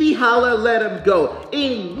 If he holler, let him go.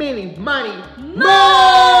 Eeny, meeny, miny, mo.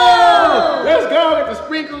 Let's go with the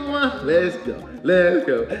sprinkles one. Let's go. Let's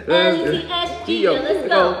go. Let's go. L-E-S-G-O, let's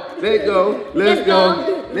go. Let's go. Let's go.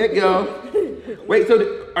 Let's go. Wait, so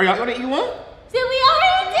are y'all gonna eat one? See, we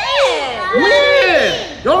already did.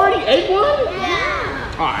 When? You already ate one?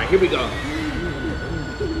 Yeah. All right, here we go.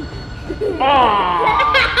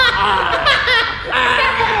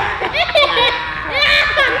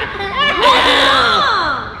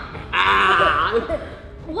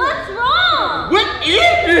 What's wrong? What is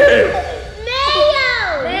it?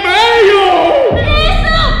 Mayo! Mayo! It's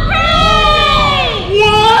a prank!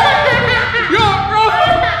 What? Yo, bro!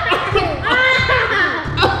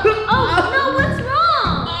 Oh no, what's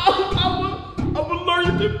wrong? I'm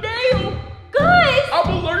allergic to mayo. Guys! I'm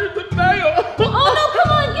allergic to mayo. Oh no,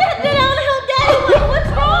 come on, get down and help Daddy.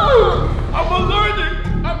 What's wrong? I'm allergic.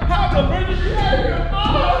 I'm having an allergic reaction.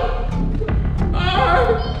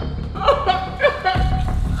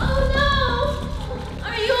 Oh no!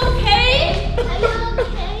 Are you okay? Are you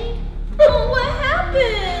okay? Oh, what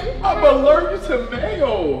happened? I'm allergic to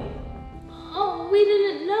mayo. Oh, we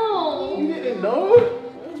didn't know. You didn't know?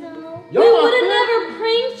 No. Y'all We my would have fam- never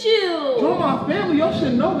pranked you. Y'all my family. Y'all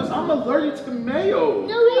should know this. I'm allergic to mayo.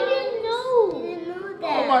 No, we didn't know. We didn't know that.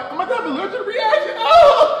 Oh my! I'm gonna have an allergic reaction.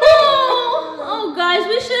 Oh, guys,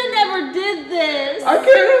 we should have never did this. I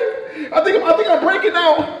can't. I think I'm breaking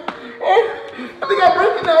out. Oh, I think I'm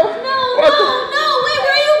breaking out. No, wait,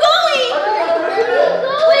 where are you going?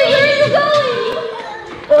 Wait, where are you going?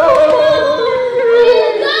 Where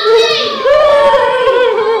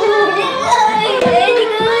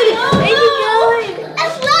are you going?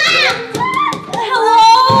 Let's laugh. Hello?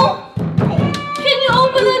 Can you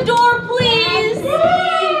open the door, please?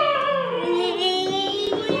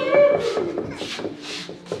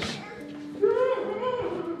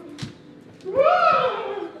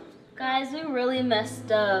 Guys, we really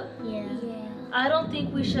messed up. Yeah. I don't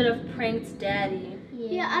think we should have pranked Daddy.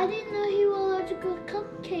 Yeah, I didn't know he was allergic to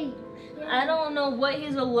cupcakes. I don't know what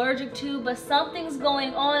he's allergic to, but something's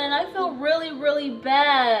going on and I feel really, really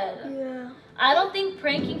bad. Yeah. I don't think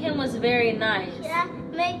pranking him was very nice. Yeah,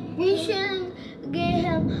 we should give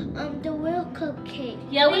him the real cupcake.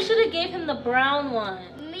 Yeah, we should have gave him the brown one.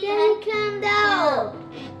 Daddy, calm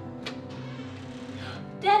down.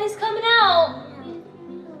 Daddy's coming out.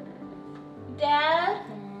 Dad,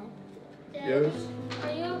 Yes.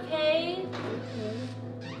 are you okay?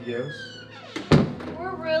 Yes.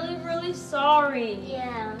 We're really, really sorry.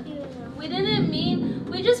 Yeah. We didn't mean,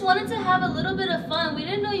 we just wanted to have a little bit of fun. We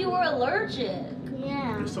didn't know you were allergic.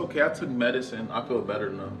 Yeah. It's okay. I took medicine. I feel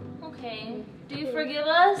better now. Okay. Do you forgive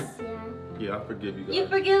us? Yeah. Yeah, I forgive you guys. You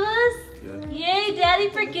forgive us? Yeah. Yay, Daddy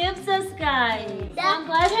forgives us, guys. So I'm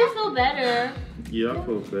glad you feel better. Yeah, I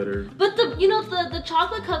feel better. But the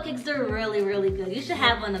chocolate cupcakes, they're really, really good. You should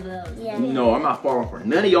have one of those. Yeah. No, I'm not falling for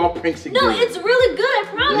none of y'all pranks again. No, it's really good, I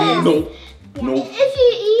promise. No.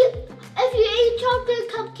 If you eat chocolate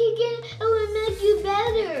cupcake again, it will make you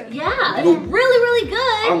better. Yeah, it's No. really, really good.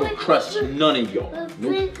 I don't trust none of y'all.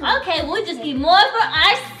 Nope. Okay, we'll just eat more for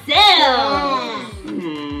ourselves.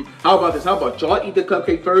 How about this? How about y'all eat the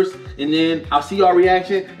cupcake first, and then I'll see y'all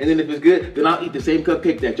reaction, and then if it's good, then I'll eat the same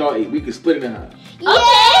cupcake that y'all ate. We can split it in half.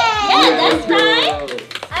 Okay, that's fine.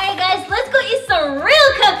 Alright guys, let's go eat some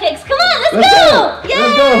real cupcakes. Come on, let's go. Yay!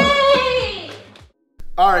 Let's go.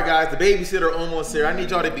 All right, guys, the babysitter almost here. I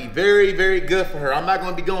need y'all to be very, very good for her. I'm not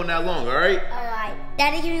going to be going that long, all right? Alright.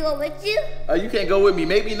 Daddy, can we go with you? You can't go with me.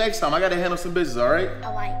 Maybe next time. I got to handle some business, all right?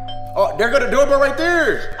 Alright. Oh, there go the doorbell right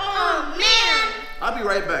there. Oh, man. I'll be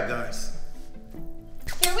right back, guys.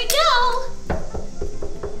 Here we go.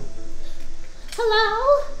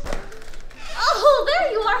 Hello? Oh,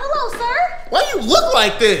 there you are. Hello, sir. Why you look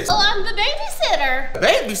like this? Oh, I'm the babysitter.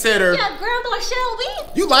 Babysitter? Yeah, Grandma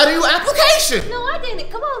Shelby. You lied to your application. No, I didn't.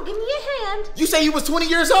 Come on, give me your hand. You say you was 20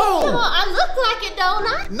 years old. Come on, I look like it, don't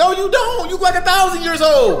I? No, you don't. You look like 1,000 years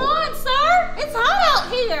old. Come on, sir. It's hot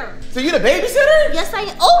out here. So you the babysitter? Yes, I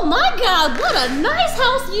am. Oh, my God. What a nice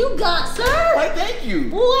house you got, sir. Why, thank you.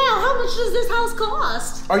 Wow, how much does this house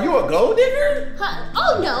cost? Are you a gold digger?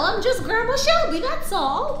 Oh, no, I'm just Grandma Shelby, that's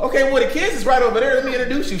all. Okay, well, the kids is right over there. Let me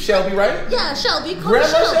introduce you, Shelby, right? Yeah, Shelby. Call Grandma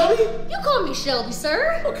me Shelby. Shelby? You call me Shelby,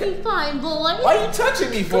 sir. Okay. You fine boy. Why are you touching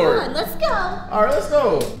me for? Come on, let's go. All right, let's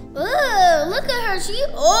go. Ooh, look at her. She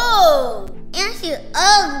old. And she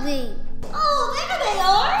ugly. Oh, there they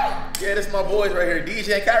are. Yeah, this is my boys right here.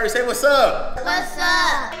 DJ and Kyrie, say what's up. What's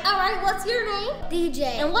up? All right, what's your name? DJ.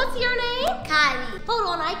 And what's your name? Kyrie. Hold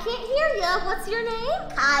on, I can't hear ya. What's your name?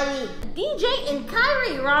 Kyrie. DJ and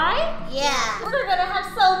Kyrie, right? Yeah. We're gonna have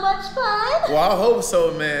so much fun. Well, I hope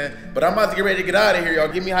so, man. But I'm about to get ready to get out of here, y'all.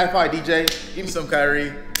 Give me a high five, DJ. Give me some,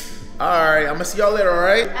 Kyrie. All right, I'm gonna see y'all later, all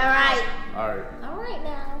right? All right. All right. All right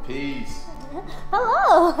now. Peace.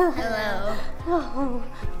 Hello. Hello. Oh.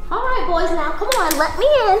 All right, boys, now come on, let me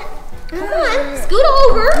in. Come on, scoot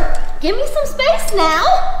over. Give me some space now.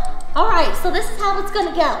 All right, so this is how it's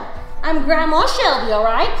gonna go. I'm Grandma Shelby, all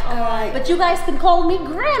right? All right. But you guys can call me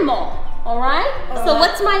Grandma, all right? So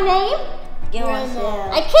what's my name?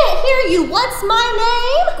 Grandma. I can't hear you. What's my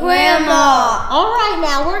name? Grandma. All right,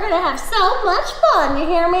 now we're gonna have so much fun. You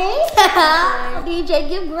hear me? DJ,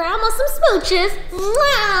 give Grandma some smooches.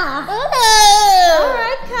 Mwah. All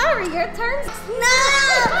right, Kyrie, your turn. No.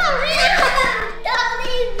 Don't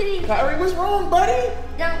leave me. Kyrie, what's wrong, buddy?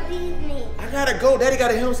 Don't leave me. I gotta go. Daddy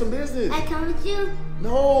gotta handle some business. I come with you.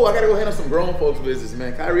 No, I gotta go handle some grown folks' business,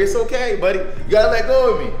 man. Kyrie, it's okay, buddy. You gotta let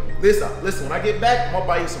go of me. Listen, when I get back, I'm gonna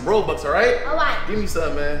buy you some Robux, all right? All right. Give me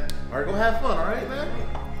some, man. All right, go have fun, all right, man?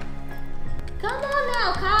 Come on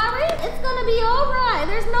now, Kyrie. It's gonna be all right.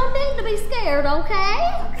 There's no need to be scared,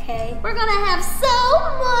 okay? Okay. We're gonna have so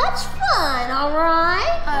much fun, all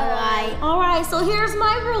right? All right. All right, so here's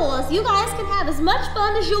my rules. You guys can have as much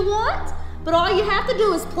fun as you want, but all you have to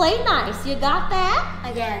do is play nice. You got that?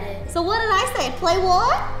 I get it. So what did I say? Play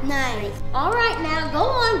what? Nice. All right, now go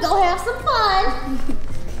on. Go have some fun.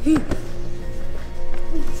 Hey!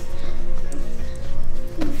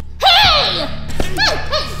 Hey!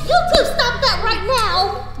 Hey! You two stop that right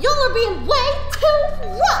now! Y'all are being way too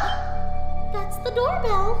rough! That's the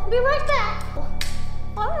doorbell. Be right back.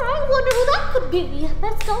 Alright, wonder who that could be.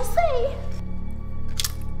 Let's go see.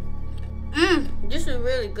 This is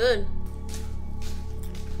really good.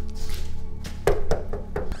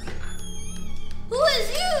 Who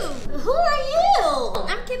is you? Who are you?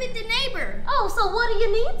 I'm Kimmy, the neighbor. Oh, so what do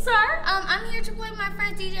you need, sir? I'm here to play with my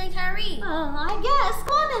friends DJ and Kyrie. I guess.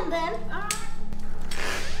 Come on in then.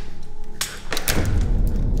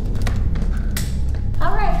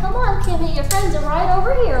 All right, come on, Kimmy. Your friends are right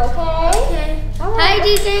over here, okay? Okay. All Hi, right.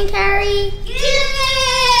 DJ and Kyrie.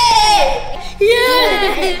 Yay!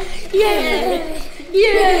 Yay! Yay!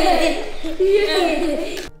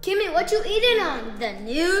 Yay! Kimmy, what you eating on? The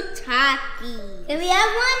new Taki. Can we have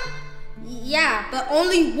one? Yeah, but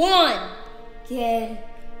only one. Okay.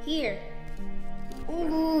 Here.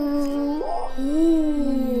 Ooh.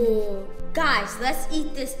 Guys, let's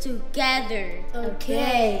eat this together.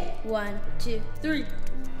 Okay. 1, 2, 3.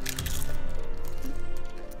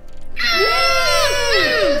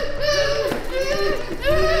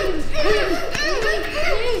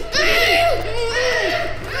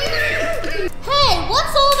 Hey,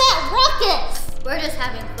 what's all that ruckus? We're just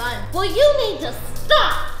having fun. Well, you need to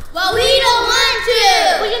stop. Well, we don't want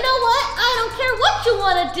to. Well, you know what? I don't care what you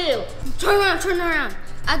want to do. Turn around.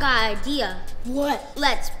 I got an idea. What?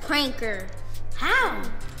 Let's prank her. How?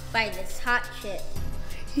 By this hot chick.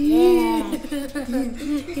 Yeah.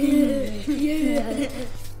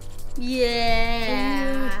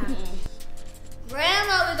 Yeah.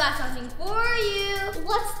 Grandma, we got something for you.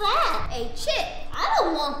 What's that? A chip. I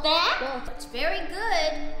don't want that. Well, it's very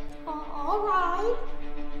good. All right.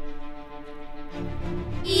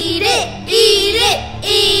 Eat it, eat it,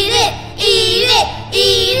 eat it, eat it,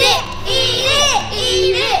 eat it, eat it,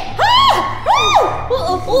 eat it.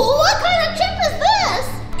 What kind of chip is this?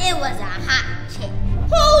 It was a hot chip.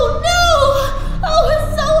 Oh no! Oh,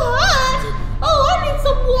 it's so hot! Oh, I need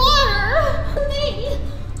some water! Me!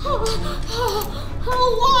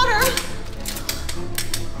 Water!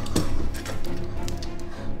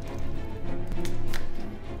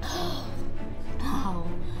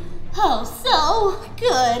 Oh, so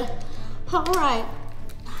good. All right.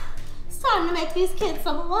 It's time to make these kids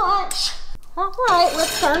some lunch. All right,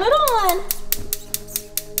 let's turn it on.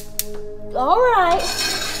 All right.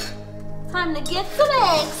 Time to get some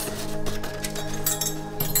eggs.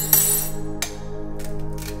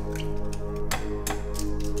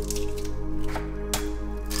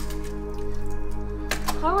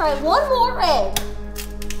 All right, one more egg.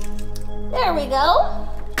 There we go.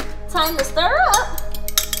 Time to stir up.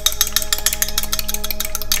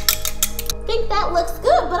 Think that looks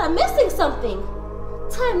good, but I'm missing something.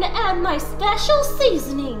 Time to add my special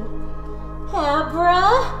seasoning.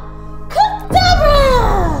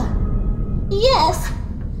 Abracadabra! Yes,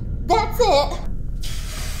 that's it.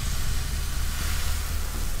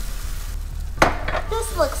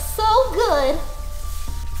 This looks so good.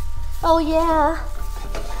 Oh yeah,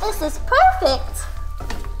 this is perfect.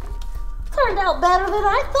 Turned out better than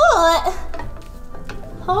I thought.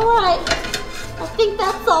 All right, I think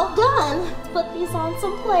that's all done. Put these on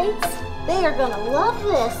some plates. They are gonna love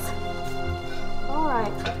this. All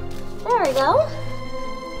right, there we go.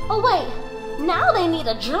 Oh wait, now they need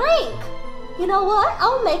a drink. You know what?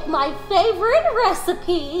 I'll make my favorite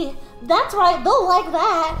recipe. That's right, they'll like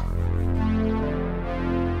that.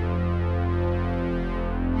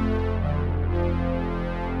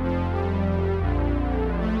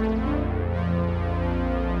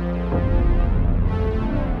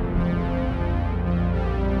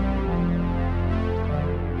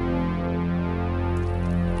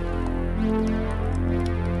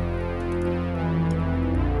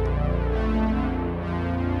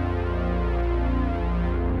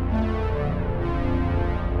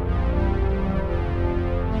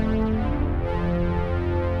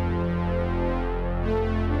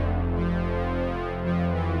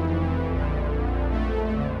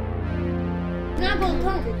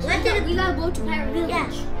 Look, we gotta go to Pirate Village. Yeah.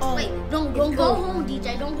 Oh. Wait, don't go home,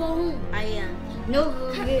 DJ. Don't go home. I am. No,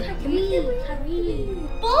 Kyrie.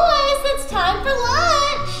 Boys, it's time for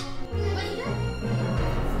lunch.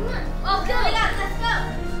 Oh, go. Let's go.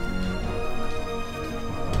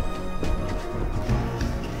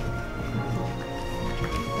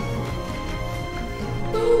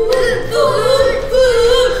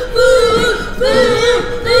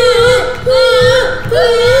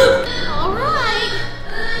 All right.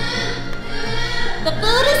 The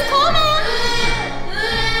food is coming.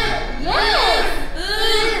 Yes.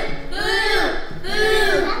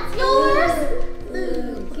 That's yours.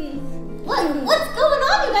 What's going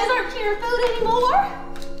on? You guys aren't sharing food anymore.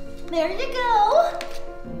 There you go.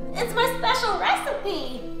 It's my special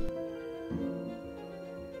recipe.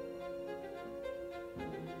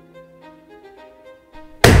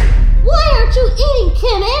 Why aren't you eating,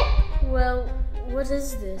 Kemet? Well, what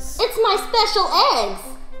is this? It's my special eggs.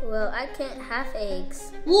 Well, I can't have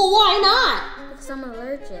eggs. Well, why not? Because I'm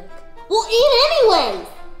allergic. Well, eat anyways.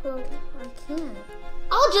 Well, I can't.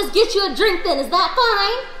 I'll just get you a drink then. Is that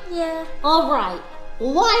fine? Yeah. All right.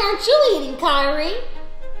 Well, why aren't you eating, Kyrie?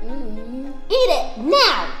 Eat it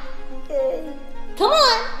now. Okay. Come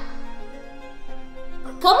on.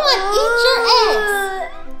 Come on, eat your eggs.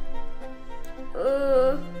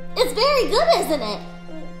 It's very good, isn't it?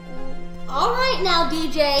 All right now,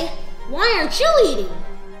 DJ. Why aren't you eating?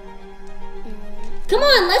 Come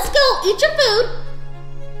on, let's go. Eat your food.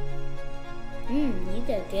 These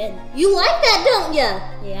are good. You like that, don't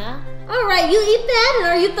you? Yeah. All right, you eat that, and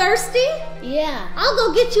are you thirsty? Yeah. I'll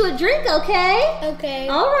go get you a drink, okay? Okay.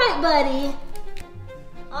 All right, buddy.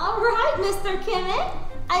 All right, Mr. Kemet.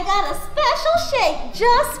 I got a special shake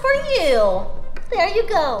just for you. There you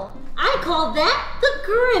go. I call that the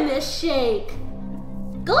Grimace Shake.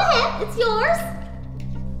 Go ahead, it's yours.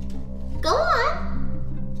 Go on.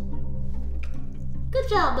 Good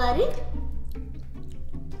job, buddy.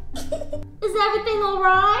 Is everything all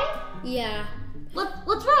right? Yeah.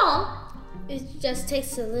 What's wrong? It just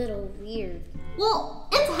tastes a little weird. Well,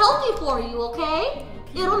 it's healthy for you, okay?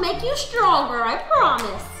 It'll make you stronger, I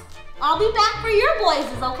promise. I'll be back for your boys,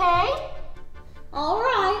 okay? All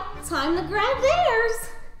right, time to grab theirs.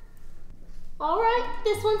 All right,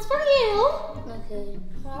 this one's for you. Okay.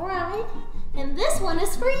 All right, and this one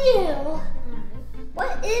is for you.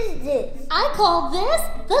 What is this? I call this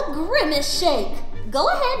the Grimace Shake. Go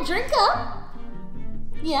ahead, drink up.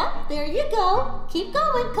 Yeah, there you go. Keep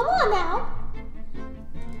going, come on now.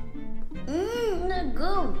 Not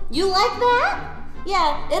good. You like that?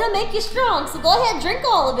 Yeah, it'll make you strong, so go ahead, drink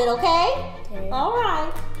all of it, okay? Okay. All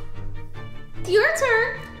right. Your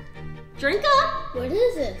turn. Drink up. What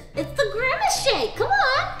is it? It's the Grimace Shake, come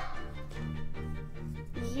on.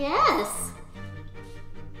 Yes.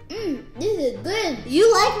 This is good.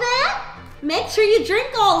 You like that? Make sure you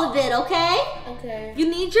drink all of it, okay? Okay. You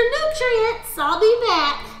need your nutrients. I'll be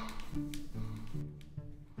back.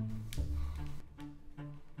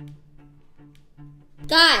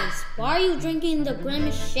 Guys, why are you drinking the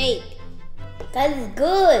Grimace Shake? That is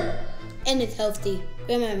good. And it's healthy.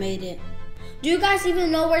 Grandma made it. Do you guys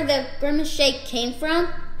even know where the Grimace Shake came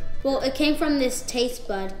from? Well, it came from this taste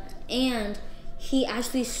bud, and he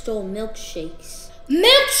actually stole milkshakes.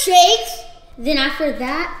 Milkshakes? Then after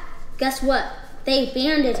that, guess what? They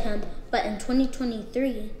abandoned him, but in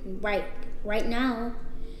 2023, right now,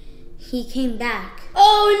 he came back.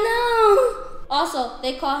 Oh no! Also,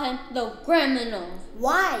 they call him the criminal.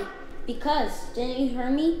 Why? Because, didn't you hear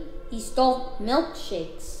me? He stole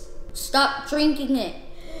milkshakes. Stop drinking it.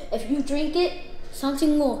 If you drink it,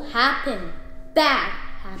 something will happen. Bad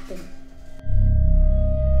happen.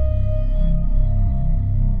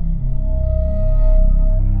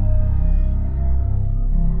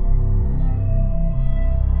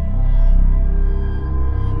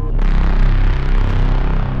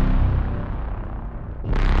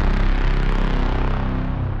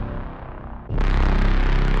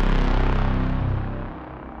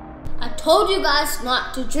 I told you guys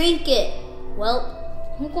not to drink it. Well,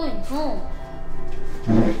 I'm going home.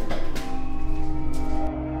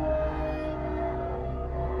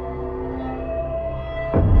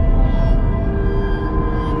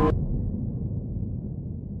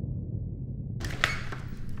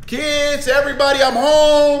 Kids, everybody, I'm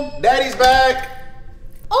home. Daddy's back.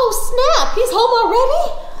 Oh snap, he's home already?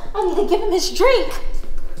 I need to give him his drink.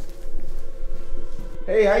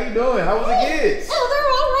 Hey, how you doing? How was the kids? Oh,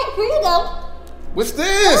 they're all right. Here you go. What's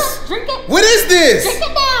this? Drink it. What is this? Drink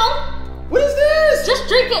it now. What is this? Just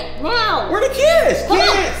drink it now. Where are the kids? Come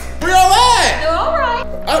Kids, where y'all at? They're all right.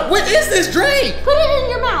 What is this drink? Put it in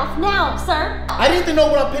your mouth now, sir. I need to know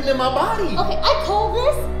what I'm putting in my body. Okay, I call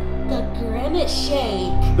this the Grimace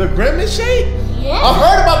shake. The Grimace shake? Yeah. I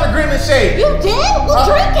heard about the Grimace shake. You did? Well,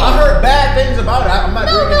 drink it. I heard bad things about it. I'm not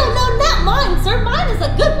drinking it. No, not mine, sir. Mine is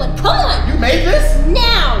a good one. Come on. You made this?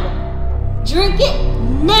 Now. Drink it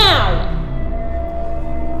now.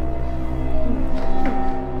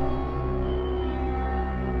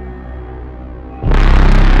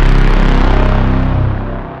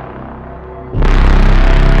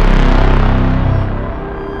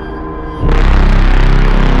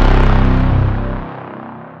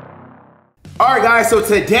 All right, guys, so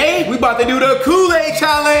today we about to do the Kool-Aid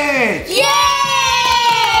challenge. Yay!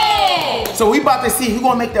 So we about to see who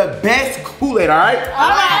gonna make the best Kool-Aid, all right? All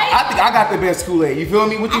right. I think I got the best Kool-Aid. You feel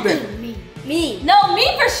me? What you think? Me. No, me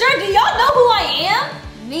for sure. Do y'all know who I am?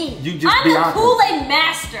 Me. You just I'm be the honest. Kool-Aid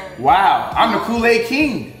master. Wow, I'm the Kool-Aid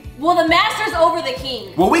king. Well, the master's over the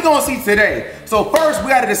king. Well, we gonna see today. So first, we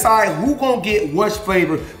gotta decide who gonna get which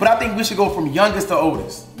flavor. But I think we should go from youngest to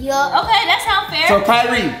oldest. Yup. Okay, that sounds fair. So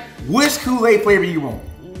Kyrie, which Kool-Aid flavor you want?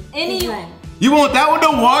 Any You want that one,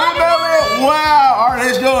 the watermelon? Wow. All right,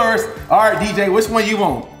 that's yours. All right, DJ, which one you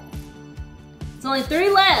want? It's only 3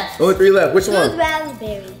 left. Only 3 left. Which Blue one?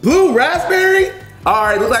 raspberry. Blue raspberry? All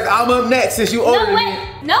right, looks like I'm up next since you older No, than wait. me.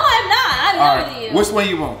 No, I'm not. I'm All older than right, you. which one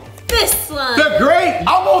you want? This one. The grape.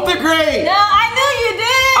 I want the grape. No, I knew you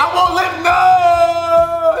did. I won't let no.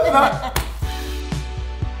 It's not-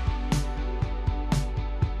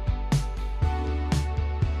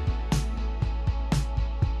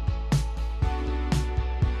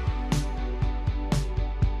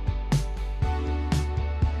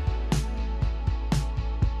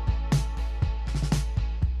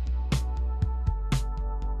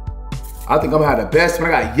 I think I'm gonna have the best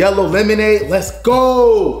one. I got yellow lemonade. Let's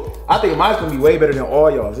go. I think mine's gonna be way better than all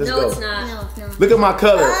y'all's. Let's No, go. it's not. No, it's not. Look at my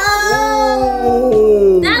color.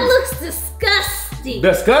 Ooh. That looks disgusting.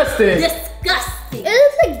 Disgusting. Disgusting. It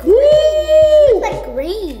looks like green. It looks like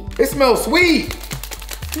green. It smells sweet.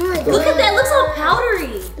 Look at that. It looks all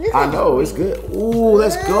powdery. I know, it's good. Ooh,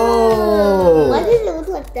 let's go. Why does it look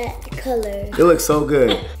like that color? It looks so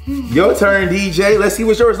good. Your turn, DJ. Let's see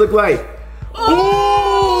what yours look like. Ooh!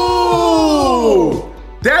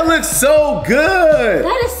 That looks so good.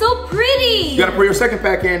 That is so pretty. You gotta put your second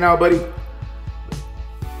pack in now, buddy.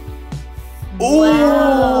 Ooh,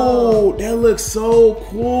 Wow. that looks so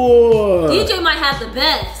cool. DJ might have the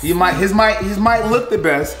best. His might look the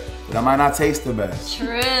best, but I might not taste the best. True.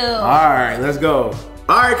 All right, let's go.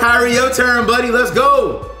 All right, Kyrie, your turn, buddy. Let's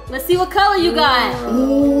go. Let's see what color you got.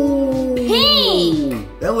 Ooh. Pink.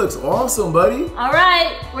 That looks awesome, buddy. All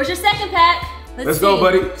right. Where's your second pack? Let's go,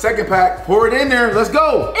 buddy. Second pack. Pour it in there. Let's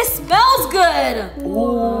go. It smells good.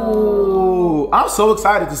 Ooh. I'm so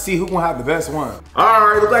excited to see who gonna have the best one. All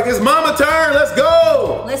right, look like it's mama turn. Let's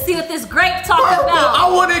go. Let's see what this grape talking Purple. about. I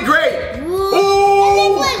want it grape. It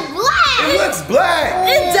Ooh. looks like black. It looks black.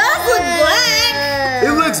 It does look black.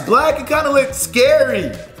 It looks black. It kind of looks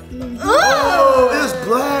scary. Oh, it's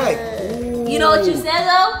black. Ooh. You know what you said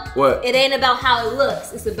though? What? It ain't about how it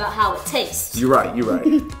looks. It's about how it tastes. You're right. You're right.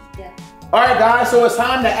 Yeah. All right, guys, so it's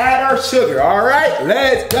time to add our sugar. All right,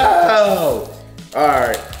 let's go. All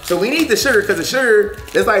right, so we need the sugar because the sugar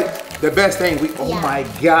is like the best thing. Oh my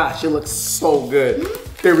gosh, it looks so good.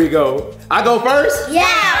 Here we go. I go first?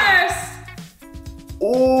 Yeah. First.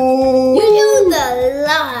 Ooh. You used a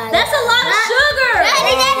lot. That's a lot of sugar. That's a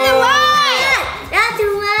lot. That's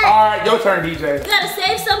too much. All right, your turn, DJ. You gotta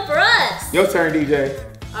save some for us. Your turn, DJ.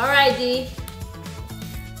 All right, D.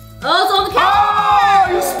 Oh, it's on the counter. Oh,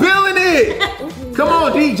 you spilling it. Come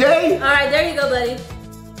on, DJ. All right, there you go, buddy.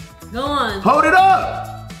 Go on. Hold it up.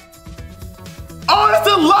 Oh, that's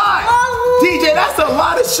a lot. DJ, that's a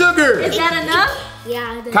lot of sugar. Is that enough?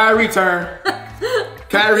 Yeah. Kyrie turn.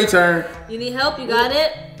 Kyrie turn. You need help? You got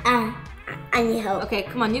it? I need help. Okay,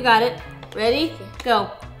 come on, you got it. Ready?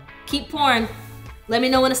 Go. Keep pouring. Let me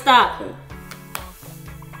know when to stop. Dang!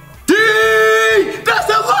 That's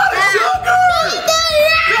a lot of sugar!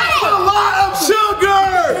 That's a lot of sugar!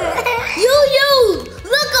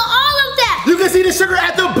 Look at all of that. You can see the sugar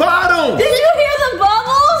at the bottom! Did you hear the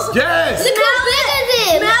bubbles? Yes! Look how big it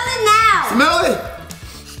is. Smell it now. Smell it!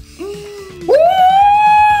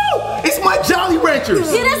 Woo! It's my Jolly Ranchers!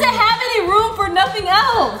 He doesn't have any room for nothing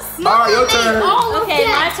else. Alright, your turn. Okay,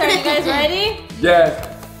 my turn. You guys ready? Yes.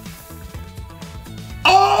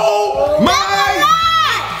 Oh my!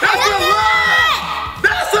 That's a lot!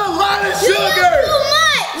 That's a lot of sugar! Too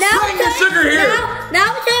much. Bring the sugar here.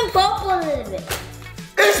 Now we're turning purple a little bit.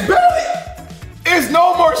 It's barely. It's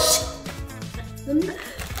no more. It's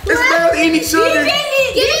barely any sugar. Give me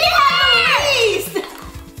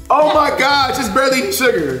half. Oh my gosh! It's barely any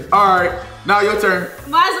sugar. All right, now your turn.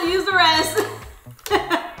 Might as well use the rest.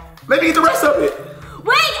 Let me get the rest of it.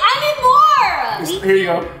 Wait, I need more. Here you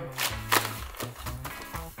go.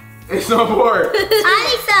 It's no more. I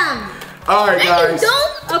need some. All right, guys.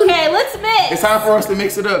 Okay, let's mix. It's time for us to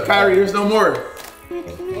mix it up. Kyrie, there's no more.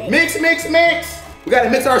 Mix, mix, mix. We gotta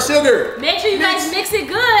mix our sugar. Make sure you guys mix it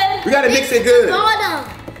good. We gotta mix it good. Bottom.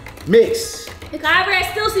 Mix. Kyrie, I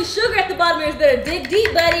still see sugar at the bottom. You better dig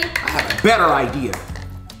deep, buddy. I have a better idea.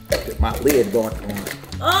 Get my lid going on.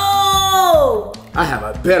 Oh. I have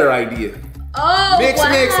a better idea. Oh, Mix, wow.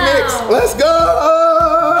 mix, mix. Let's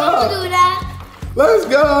go. Do that. Let's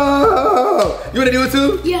go. You wanna do it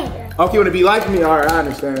too? Yeah. Okay, you wanna be like me? All right, I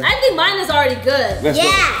understand. I think mine is already good. Let's go.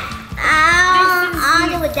 I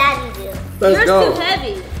don't know what Daddy do. Let's Yours go. too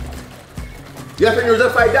heavy. You have to turn yours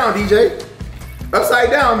upside down, DJ. Upside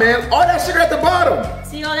down, man. All that sugar at the bottom.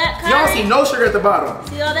 See all that, Y'all Kyrie? see no sugar at the bottom.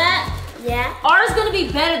 See all that? Yeah. Ours is gonna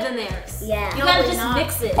be better than theirs. Yeah. You gotta No, just not.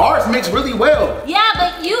 mix it. Ours mixed really well. Yeah,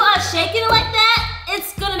 but you shaking it like that,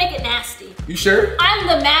 it's gonna make it nasty. You sure? I'm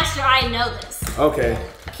the master. I know this. Okay.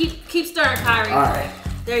 Keep stirring, Kyrie. All right.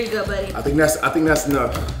 There you go, buddy. I think that's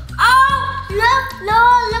enough. Oh,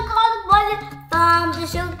 look all the butter the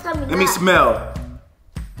sugar coming Let me out. smell.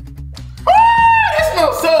 Oh, that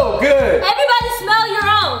smells so good. Everybody smell your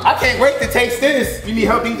own. I can't wait to taste this. You need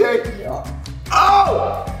help, DJ? Yeah.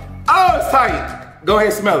 Oh, it's tight. Go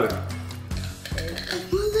ahead, smell it.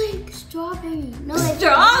 Smells like strawberry. No, like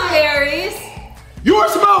Strawberries.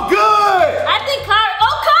 Yours smell good. I think Kyrie.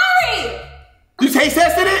 Oh, Kyrie! You taste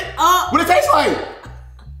tested it? What it taste like?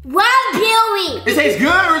 raspberry. It tastes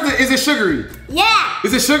good or is it sugary? Yeah.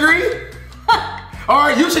 Is it sugary? All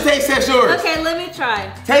right, you should taste test yours. Okay, let me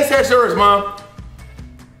try. Taste test yours, Mom.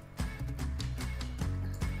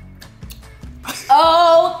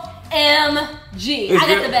 OMG. I got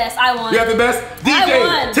good? the best. I won. You have the best? I DJ,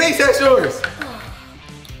 won. taste test yours.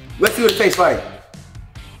 Let's see what it tastes like.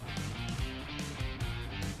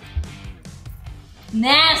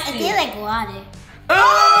 Nasty. I feel like water.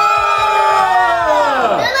 Oh!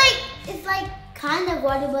 It's like kind of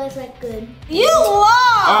water, but it's like good. You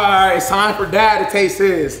lost. All right, it's time for Dad to taste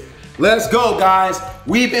his. Let's go, guys.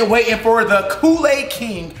 We've been waiting for the Kool-Aid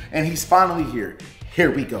King, and he's finally here. Here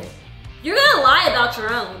we go. You're gonna lie about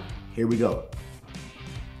your own. Here we go.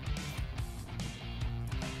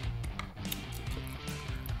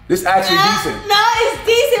 This is actually decent. No, it's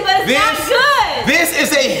decent, but it's not good. This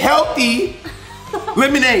is a healthy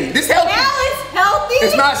lemonade. This healthy. Now it's healthy.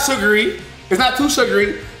 It's not sugary. It's not too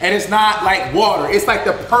sugary, and it's not like water. It's like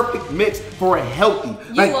the perfect mix for a healthy.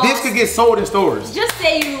 Like this lost. could get sold in stores. Just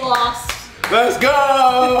say you lost. Let's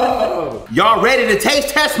go. Y'all ready to taste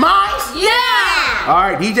test mine? Yeah. All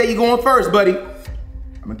right, DJ, you going first, buddy. I'm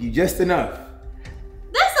gonna give you just enough.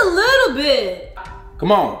 That's a little bit.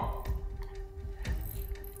 Come on.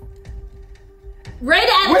 Rate it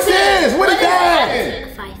out of What's 10. this? What is that?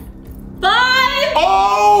 5. 5.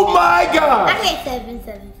 Oh my God. Okay, 7.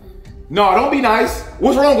 No, don't be nice.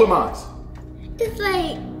 What's wrong with mine? It's like,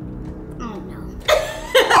 I don't know.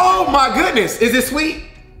 Oh my goodness. Is it sweet?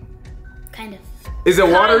 Kind of. Is it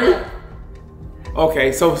watery? Kinda.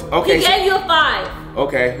 Okay, so, okay. He gave you a 5.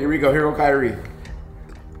 Okay, here we go. Here go Kyrie. Here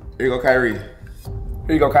you go, Kyrie. Here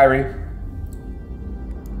you go, Kyrie.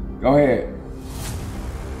 Go ahead.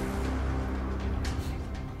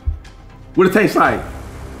 What it taste like?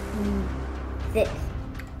 6.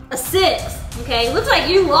 A 6. Okay, looks like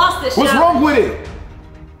you lost this What's shot. wrong with it?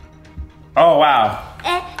 Oh, wow.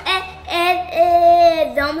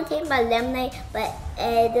 It's almost tastes like lemonade, but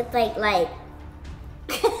it's like.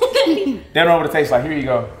 They don't know what it tastes like. Here you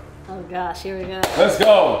go. Oh gosh, here we go. Let's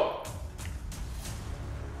go.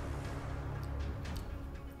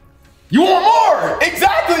 You want more?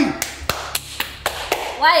 Exactly.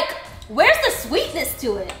 Like, where's the sweetness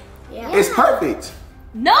to it? Yeah. It's perfect.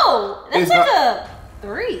 No, that's It's like not- a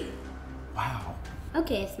 3. Wow.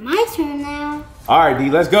 Okay, it's my turn now. All right, D,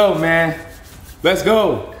 let's go, man. Let's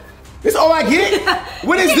go. This all I get?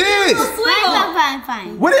 What is this?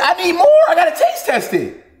 Fine. What? I need more. I gotta taste test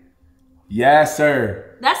it. Yes,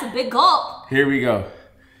 sir. That's a big gulp. Here we go.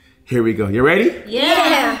 Here we go. You ready?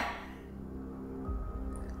 Yeah.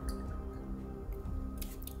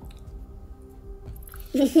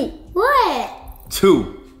 What?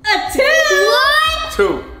 2. A 2. What?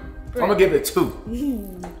 2. I'm gonna give it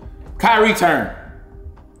 2. Kyrie turn.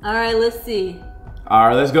 All right, let's see. All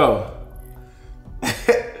right, let's go.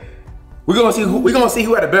 We're gonna see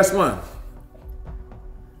who had the best one.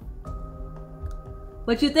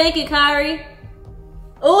 What you thinking, Kyrie?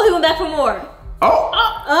 Oh, he went back for more. Oh,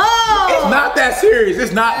 Oh. it's not that serious.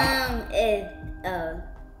 It's not. It's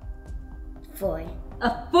 4.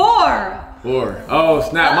 A 4. 4. Oh,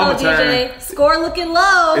 snap. Mama DJ. turn. Score looking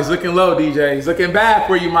low. It's looking low, DJ. It's looking bad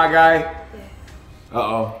for you, my guy.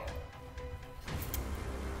 Uh-oh.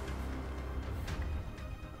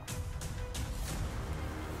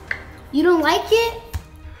 You don't like it?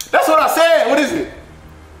 That's what I said. What is it?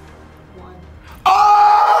 1.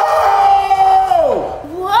 Oh!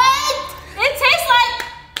 What? It tastes like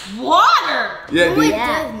water. Yeah, No, it DJ.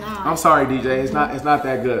 does not. I'm sorry, DJ. It's not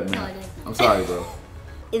that good, man. No, it isn't. I'm sorry, bro.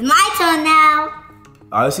 It's my turn now.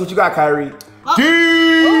 All right, let's see what you got, Kyrie.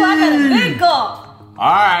 Oh, I got a big gulp.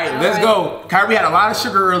 All right, let's go. Kyrie had a lot of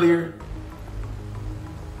sugar earlier.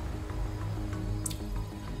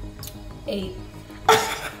 8.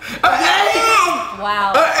 An 8!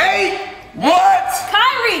 Wow. An 8! What?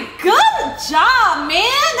 Kyrie, good job,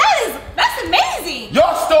 man. That's amazing.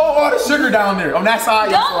 Y'all stole all the sugar down there on that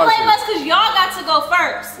side. Don't blame us because y'all got to go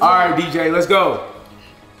first. All right, DJ, let's go.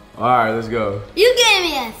 All right, let's go. You gave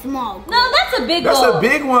me a small gulp. No, that's a big That's gulp. a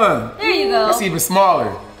big one. There you go. That's even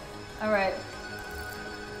smaller. All right.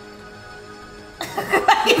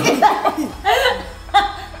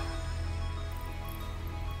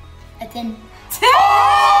 A 10. Oh!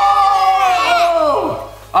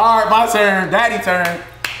 All right, my turn. Daddy turn.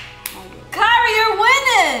 Kyrie, you're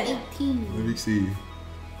winning. 18. Let me see.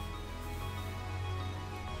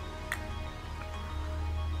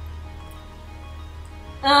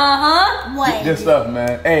 Uh-huh. What? Good stuff,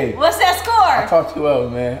 man. Hey, What's that I score? talked too well,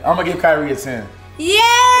 man. I'm gonna give Kyrie a 10. Yeah!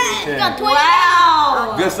 Yeah. Got 20.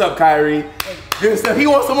 Wow. Good stuff, Kyrie. Good stuff. He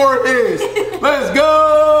wants some more of his. Let's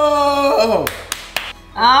go.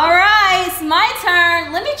 All right, it's my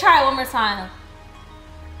turn. Let me try it one more time.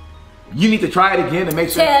 You need to try it again to make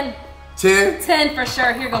sure. 10. 10? 10 for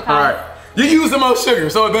sure. Here you go, All Kyrie. right. You use the most sugar,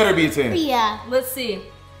 so it better be a 10. Yeah. Let's see.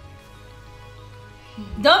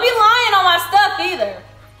 Don't be lying on my stuff either.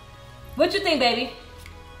 What you think, baby?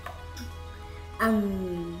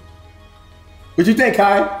 What you think,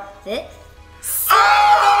 Kai? 6.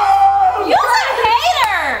 Oh! You're a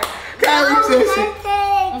hater. Kyrie says it.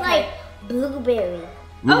 Like blueberry.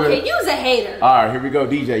 Okay, you's a hater. All right, here we go.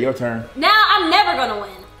 DJ, your turn. Now I'm never gonna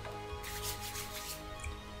win.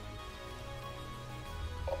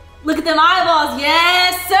 Look at them eyeballs.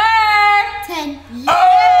 Yes, sir. 10. Yes,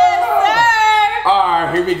 sir. All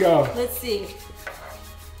right, here we go. Let's see.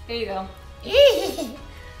 Here you go.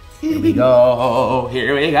 Here we go.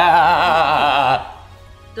 Here we go.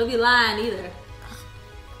 Don't be lying either.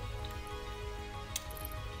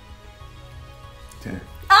 10.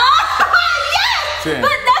 Oh, yes! 10. But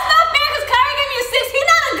that's not fair because Kyrie gave me a 6. He's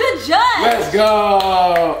not a good judge. Let's go.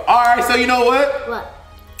 All right, so you know what? What?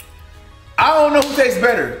 I don't know who tastes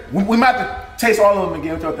better. We might have to taste all of them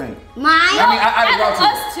again. What y'all think? Mine? I mean, out of y'all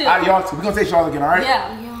us two. two. Out of y'all two. We're going to taste y'all again, all right?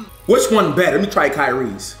 Yeah. Which one better? Let me try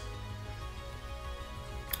Kyrie's.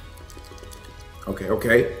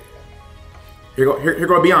 Okay. Here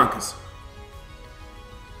go Bianca's.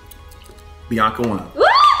 Bianca won. Woo!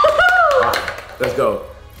 All right, let's go.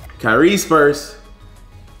 Kyrie's first.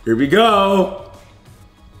 Here we go.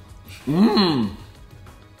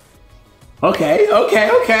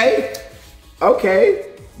 Okay.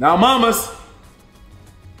 Now Mama's.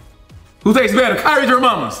 Who tastes better, Kyrie's or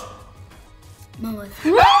Mama's? Mama's.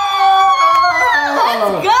 Let's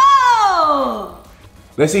go!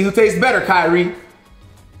 Let's see who tastes better, Kyrie.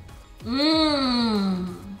 There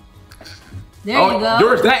you go.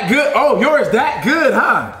 Yours that good? Oh, yours that good,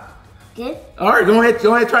 huh? Good? All right, go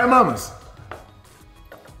ahead, try Mama's.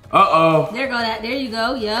 Uh-oh. There you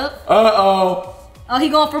go. Yep. Uh-oh. Oh, he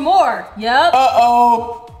going for more. Yep.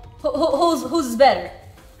 Uh-oh. Who's better?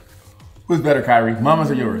 Who's better, Kyrie?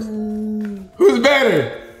 Mama's or yours? Who's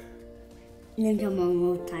better? Then come on one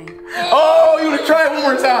more time. Oh, you want to try it one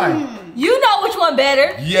more time? You know which one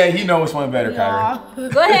better. Yeah, he knows which one better, Kyrie.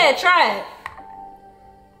 Go ahead, try it.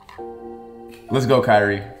 Let's go,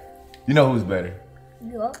 Kyrie. You know who's better.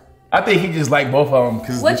 Yeah. I think he just like both of them.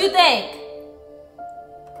 Cause What you think?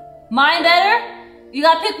 Mine better? You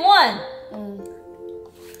gotta pick one.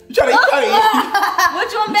 You try to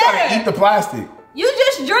Which one better? eat the plastic. You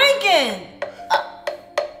just drinking.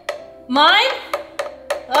 Mine?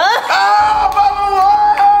 Oh, Mama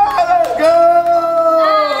won! Let's go!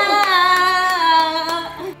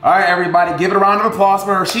 All right, everybody, give it a round of applause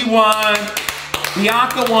for her. She won.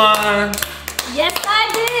 Bianca won. Yes, I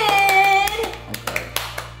did. Okay.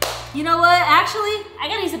 You know what? Actually, I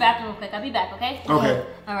gotta use the bathroom real quick. I'll be back, okay? Okay.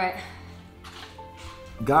 All right.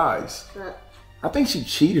 Guys, I think she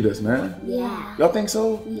cheated us, man. Yeah. Y'all think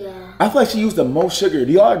so? Yeah. I feel like she used the most sugar.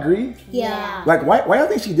 Do y'all agree? Yeah. Like, why y'all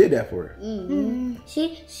think she did that for?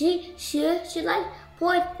 She like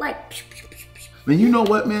poured like Man, you know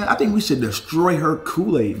what, man? I think we should destroy her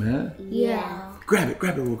Kool-Aid, man. Yeah. Grab it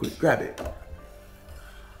real quick, grab it.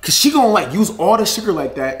 Cause she gonna like use all the sugar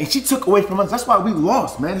like that, and she took away from us. That's why we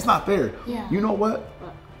lost, man. It's not fair. Yeah. You know what?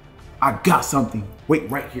 I got something. Wait,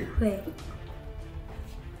 right here. Wait.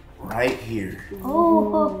 Right here.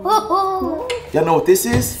 Oh. Y'all know what this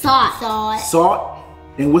is? Salt. Salt.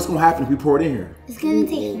 And what's gonna happen if we pour it in here? It's gonna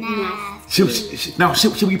taste nasty.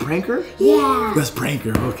 Should we prank her? Yeah. Let's prank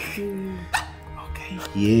her. Okay. Okay.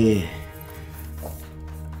 Yeah.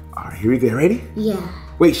 All right, here we go. Ready? Yeah.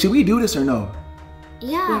 Wait, should we do this or no?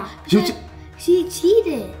 Yeah. Should She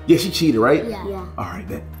cheated. Yeah, she cheated, right? Yeah. All right,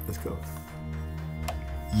 then let's go.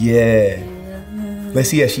 Yeah. Let's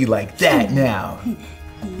see how she like that now.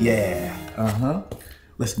 Yeah.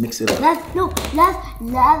 Let's mix it up. Let's smell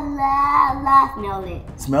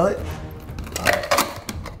it. Smell it? All right.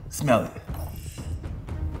 Smell it.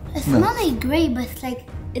 It smells like great, but it's like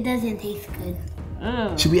it doesn't taste good.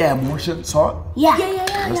 Should we add more sugar, salt? Yeah.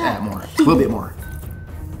 Let's add more. A little bit more.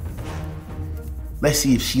 Let's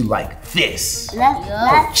see if she like this.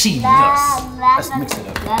 Let's mix it up.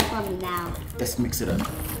 That's for me now. Let's mix it up.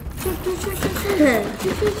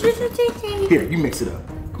 Here, you mix it up.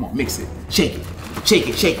 Come on, mix it. Shake it. Shake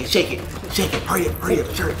it. Hurry up.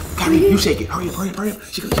 Kyrie, you shake it. Hurry up.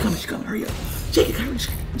 She coming. Hurry up. Shake it, Kyrie.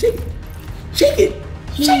 Shake it,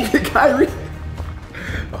 Kyrie.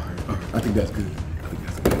 All right. I think that's good.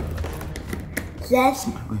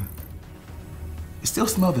 It still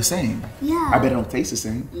smells the same. Yeah. I bet it don't taste the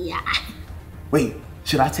same. Yeah. Wait,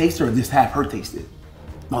 should I taste it or just have her taste it?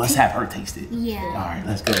 No, let's have her taste it. Yeah. All right,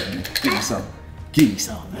 let's go, man. Give me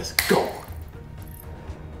some. Let's go.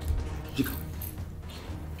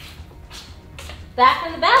 Back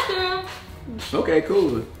in the bathroom. Okay,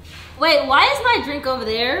 cool. Wait, why is my drink over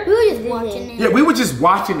there? We were just watching it. Yeah, we were just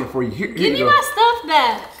watching it for you. Here Give you me go. my stuff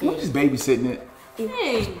back. We're just babysitting it.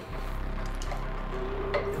 Hey.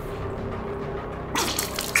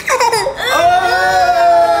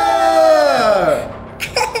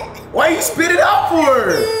 Why you spit it out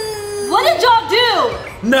for? What did y'all do?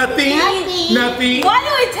 Nothing. Why do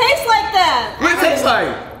it taste like that? What it tastes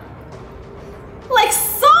like? Like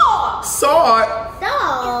salt. Salt.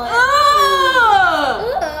 Ugh.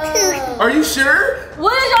 Are you sure?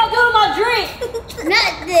 What did y'all do to my drink?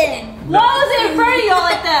 Nothing. Why was it in front of y'all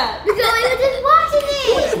like that? Because we were just watching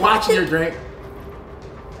it. Just watching your drink.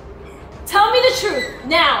 Tell me the truth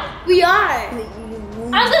now. We are.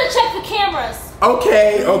 I'm gonna check the cameras.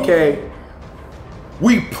 Okay.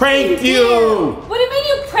 We pranked you. What do you mean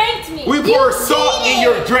you pranked me? We poured salt in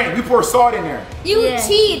your drink. We poured salt in there. You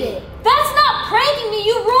cheated. That's not pranking me.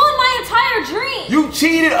 You ruined my entire drink. You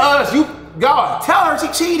cheated us. God, tell her she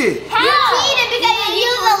cheated. How? You cheated because you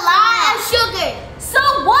used a lot of sugar. So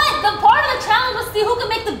what? The part of the challenge was see who can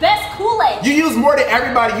make the best Kool-Aid. You used more than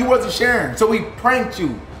everybody. You wasn't sharing, so we pranked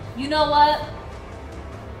you. You know what?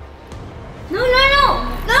 No.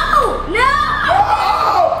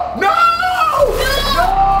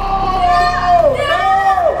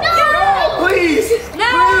 Please.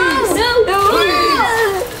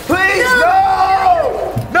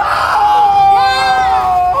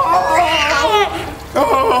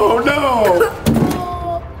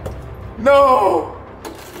 No.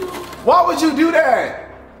 Why would you do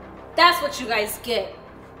that? That's what you guys get.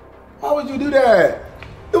 Why would you do that?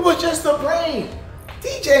 It was just a prank.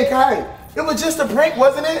 DJ Kyrie, it was just a prank,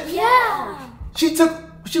 wasn't it? Yeah. She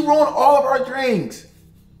ruined all of our drinks.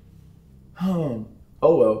 Oh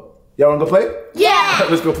well. Y'all wanna go play? Yeah.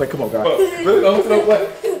 Let's go play. Come on, guys. Let's go play.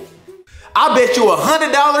 I bet you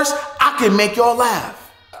 $100 I can make y'all laugh.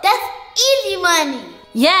 That's easy money.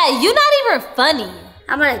 Yeah, you're not even funny.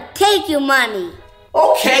 I'm gonna take your money.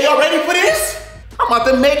 Okay, y'all ready for this? I'm about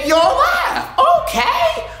to make y'all laugh.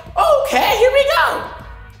 Okay, here we go.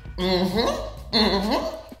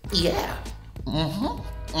 Yeah.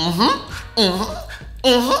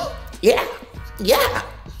 Yeah.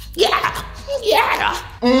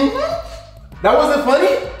 That wasn't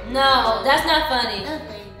funny? No, that's not funny.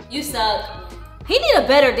 You suck. He need a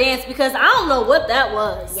better dance because I don't know what that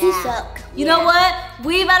was. You suck. You know what?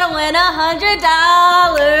 We about to win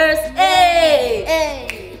 $100. Hey.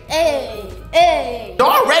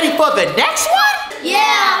 Y'all ready for the next one?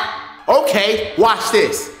 Yeah. Okay, watch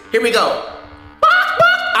this. Here we go. Bark,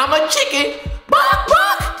 bark, I'm a chicken. Bark,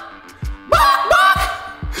 bark. Bark, bark.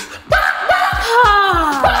 Bark, bark.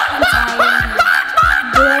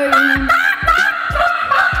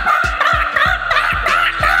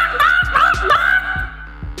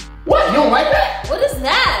 What? You don't like that? What is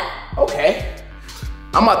that? Okay.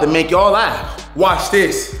 I'm about to make y'all laugh. Watch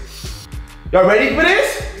this. Y'all ready for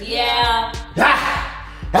this? Yeah.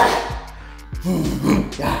 What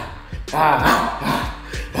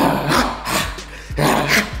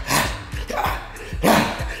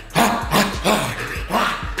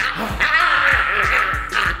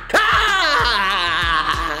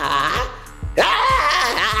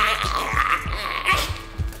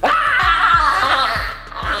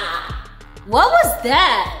was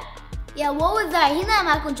that? Yeah, what was that? He's not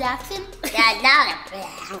Michael Jackson.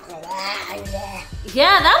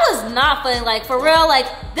 Yeah, that was not funny. Like, for real, like,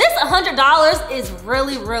 this $100 is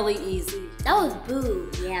really, really easy. That was boo.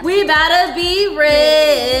 Yeah. We better be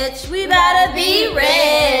rich. We better be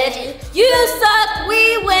rich. You suck,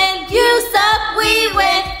 we win. You suck, we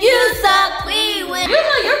win. You suck, we win. You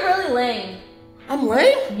know, you're really lame. I'm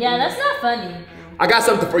lame? Yeah, that's not funny. I got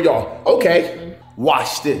something for y'all. Okay,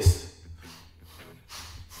 watch this.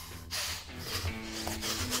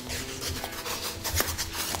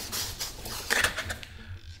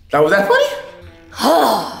 That was that funny?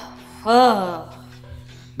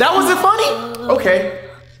 That wasn't funny? Okay.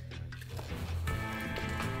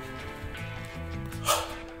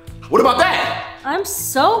 What about that? I'm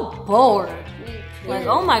so bored. Like,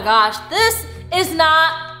 oh my gosh, this is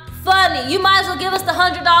not funny. You might as well give us the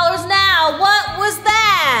 $100 now. What was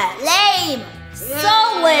that? Lame.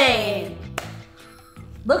 So lame.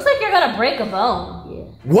 Looks like you're gonna break a bone. Yeah.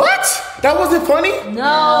 What? That wasn't funny?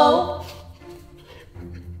 No.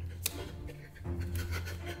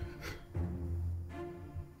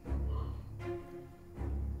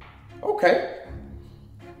 Okay.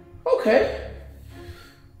 Okay.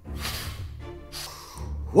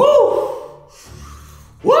 Woo!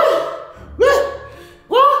 What?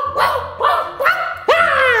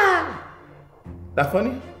 That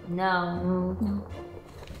funny? No.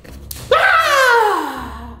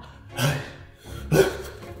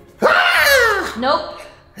 Nope.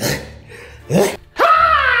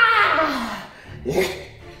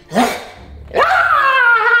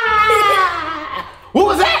 What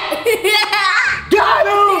was that? Got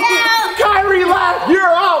him! Yeah. Kyrie live, you're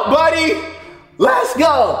out, buddy. Let's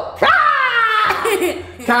go.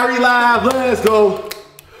 Kyrie live, let's go.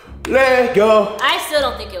 Let's go. I still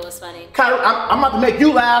don't think it was funny. Kyrie, I'm about to make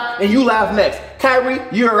you laugh and you laugh next. Kyrie,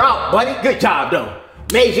 you're out, buddy. Good job, though.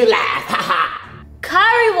 Made you laugh.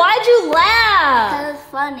 Kyrie, why'd you laugh? That was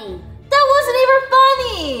funny. That wasn't even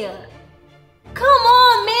funny. Come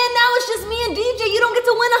on, man. Now it's just me and DJ. You don't get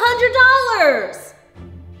to win $100.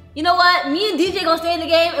 You know what? Me and DJ gonna stay in the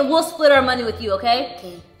game and we'll split our money with you, okay?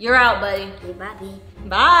 Okay. You're out, buddy. Okay, bye.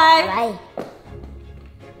 Bye. Bye.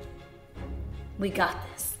 We got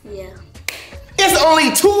this. Yeah. It's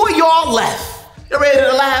only 2 of y'all left. You ready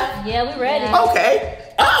to laugh? Yeah, we ready.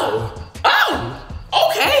 Okay. Oh.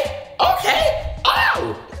 Okay. Oh. Okay.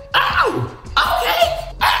 Ow.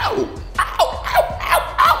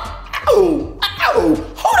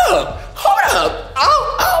 Hold up.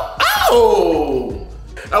 Oh.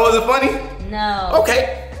 That wasn't funny? No. Okay.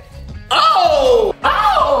 Oh. Okay.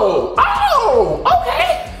 Oh.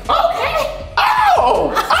 Okay.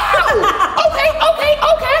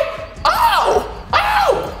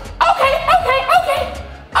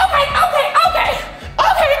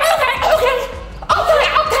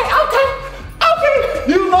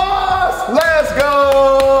 You lost. Let's go.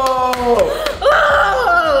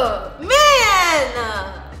 Oh,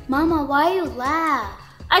 man. Mama, why you laugh?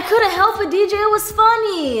 I couldn't help it, DJ. It was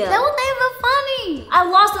funny. That wasn't even funny. I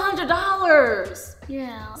lost $100.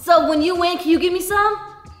 Yeah. So when you win, can you give me some?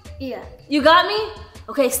 Yeah. You got me?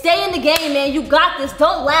 Okay, stay in the game, man. You got this.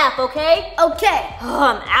 Don't laugh, okay? Okay. Oh,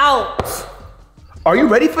 I'm out. Are you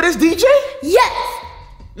ready for this, DJ? Yes.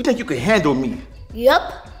 You think you can handle me?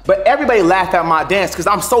 Yup. But everybody laughed at my dance because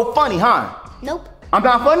I'm so funny, huh? Nope. I'm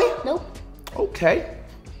not funny? Nope. Okay.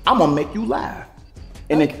 I'm gonna make you laugh.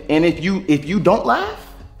 And if you don't laugh,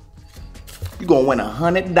 you're gonna win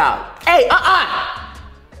 $100. Hey,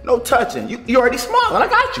 no touching. You already smiling. I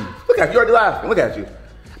got you. Look at you. You already laughing. Look at you.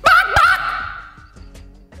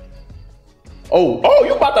 Oh,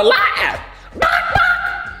 you about to laugh.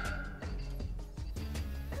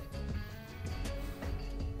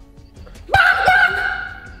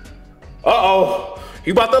 Uh-oh,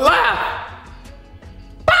 you about to laugh.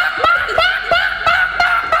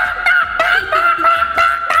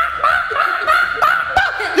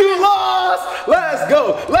 You lost. Let's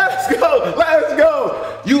go.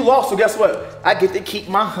 You lost, so guess what? I get to keep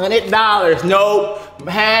my $100. Nope.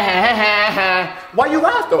 Why you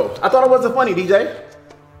laugh though? I thought it wasn't funny, DJ.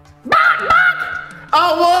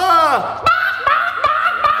 I won.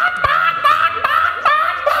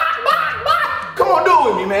 Come on, do it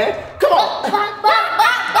with me, man. Come on.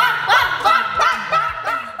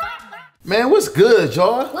 Man, what's good,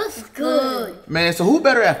 y'all? What's good? Man, so who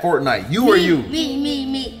better at Fortnite, you or you?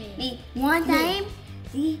 Me. One time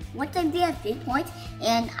they had 3 points,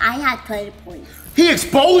 and I had 20 points. He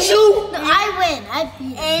exposed you? No, I win. I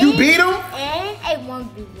beat him. You beat him? And I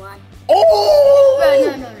 1v1.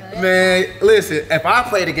 Oh! No. Man, listen, if I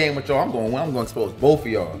play the game with y'all, I'm gonna expose both of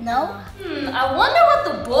y'all. No? I wonder what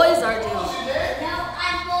the boys are doing. No,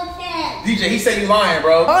 I vote him. DJ, he said you lying,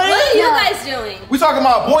 bro. What are you guys doing? We talking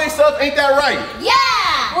about boy stuff, ain't that right? Yeah!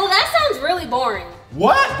 Well, that sounds really boring.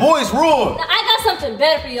 What? Boys rule. Now, I got something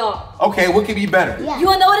better for y'all. Okay, what can be better? Yeah. You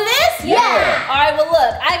wanna know what it is? Yeah. All right, well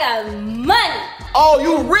look, I got money. Oh,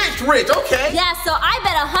 you rich, okay. Yeah, so I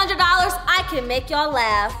bet $100 I can make y'all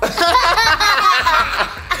laugh.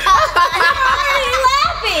 You're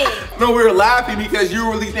laughing. No, we were laughing because you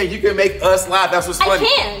really think you can make us laugh. That's what's funny. I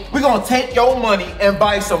can. We're gonna take your money and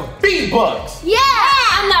buy some V-Bucks. Yeah.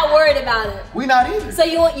 I'm not worried about it. We not either. So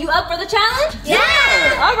you up for the challenge?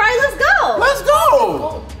 Yeah. All right, let's go. Let's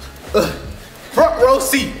go. Front row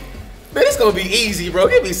seat. Man, it's gonna be easy, bro.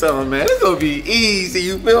 Give me something, man. It's gonna be easy,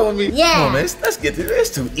 you feel me? Yeah. Come on, man. Let's get this. It's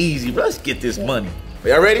too easy, bro. Let's get this money.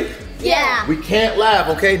 Y'all ready? Yeah. We can't laugh,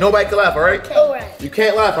 okay? Nobody can laugh, all right? All right. You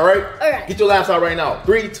can't laugh, all right? All right. Get your laughs out right now.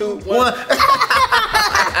 3, 2, 1.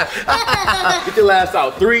 Get your laughs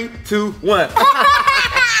out. 3, 2, 1.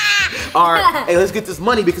 All right. Hey, let's get this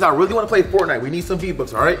money because I really want to play Fortnite. We need some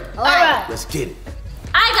V-Bucks, all right? All right. Let's get it.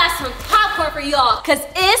 I got some popcorn for y'all, cause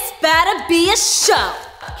it's better be a show.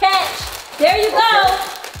 Catch. There you go.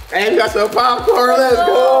 And we got some popcorn. Let's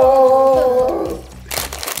go.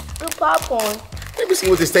 Good popcorn. Let me see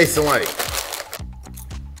what this tastes like.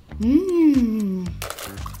 Mmm.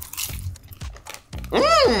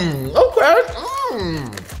 Okay.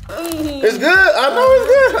 It's good. I know it's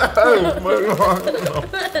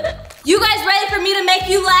good. You guys ready for me to make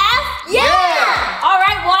you laugh? Yeah. All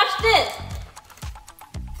right, watch this.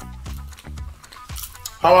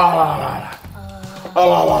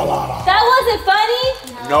 That wasn't funny?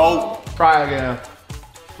 No. Try again.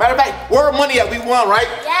 Matter of fact, where our money at? We won, right?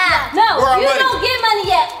 Yeah. No, Where our you money? don't get money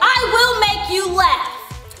yet. I will make you laugh.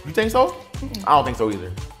 You think so? I don't think so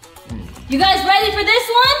either. You guys ready for this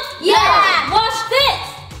one? Yeah. Watch this.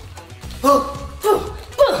 Boom, boom,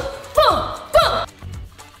 boom, boom, boom.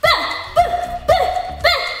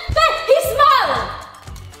 He's smiling.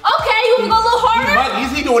 Okay, you wanna go a little harder?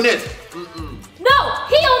 He's doing this. No,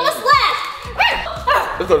 he almost laughed.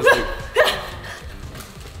 Let's go to sleep.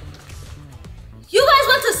 You guys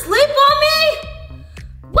went to sleep on me?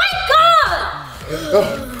 Wake up!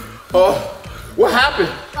 What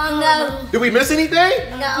happened? Oh no. Did we miss anything?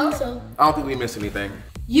 No. I don't think we missed anything.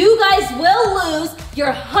 You guys will lose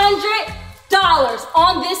your $100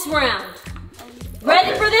 on this round. Ready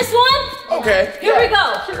Okay. for this one? Okay. Here we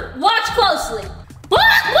go. Sure. Watch closely.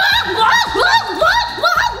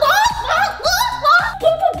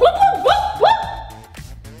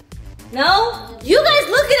 No? You guys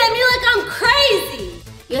looking at me like I'm crazy.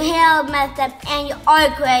 Your hair messed up and you are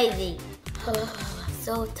crazy.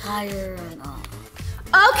 So tired.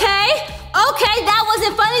 Okay, that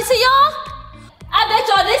wasn't funny to y'all? I bet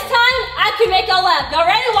y'all this time I can make y'all laugh. Y'all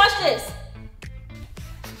ready? Watch this.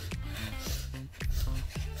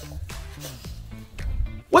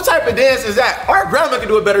 What type of dance is that? Our grandma can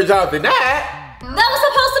do a better job than that. That was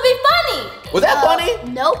supposed to be funny. Was that funny?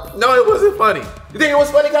 Nope. No, it wasn't funny. You think it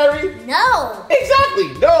was funny, Kyrie? No.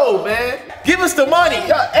 Exactly. No, man. Give us the money.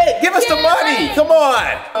 Hey, give us the money. Come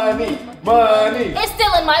on. Money. It's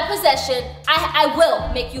still in my possession. I will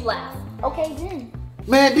make you laugh. Okay then.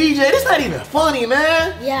 Man, DJ, this not even funny,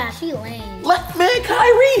 man. Yeah, she lame. Man,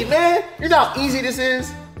 Kyrie, man. You know how easy this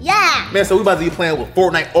is? Yeah. Man, so we about to be playing with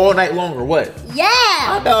Fortnite all night long or what? Yeah.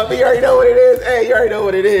 I know, but you already know what it is. Hey, you already know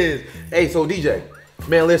what it is. Hey, so DJ,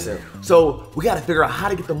 man, listen. So we gotta figure out how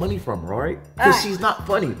to get the money from her, all right? Because she's not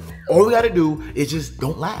funny. All we gotta do is just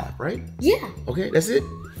don't laugh, right? Yeah. Okay, that's it.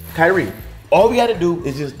 Kyrie, all we gotta do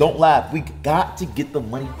is just don't laugh. We got to get the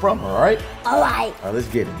money from her, all right? All right. All right, let's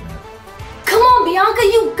get it, man. Come on, Bianca,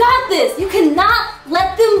 you got this. You cannot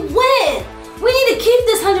let them win. We need to keep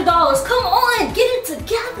this $100. Come on, get it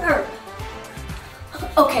together.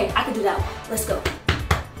 Okay, I can do that one. Let's go.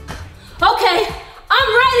 Okay,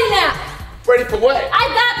 I'm ready now. Ready for what? I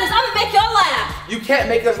got this. I'm gonna make y'all laugh. You can't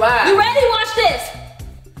make us laugh. You ready? Watch this.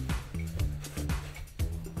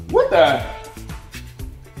 What the?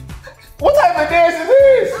 What type of dance is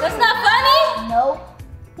this? That's not funny? Nope.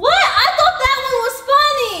 What? I thought that one was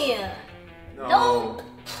funny. No.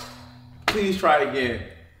 Please try it again.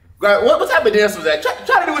 What type of dance was that?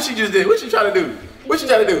 Try to do what she just did. What she trying to do? What she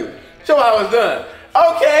trying to do? Show how it's done.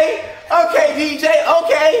 Okay, DJ,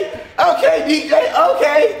 okay, DJ,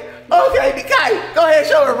 okay, Kai, go ahead,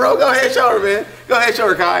 show her, bro. Go ahead, show her, man. Go ahead, show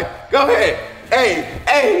her, Kai. Go ahead. Hey.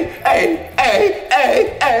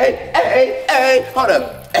 Hold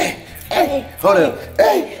up. Hold up.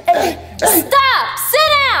 Stop! Sit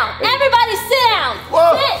down! Everybody sit down!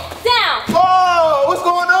 Whoa. Sit down! Whoa, what's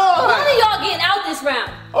going on? One of y'all getting out this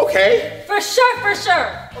round. Okay. For sure.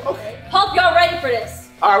 Okay. Hope y'all ready for this.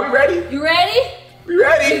 Are we ready? You ready? We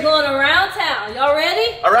ready? We're going around town. Y'all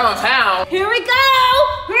ready? Around town? Here we go!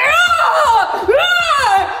 You're out!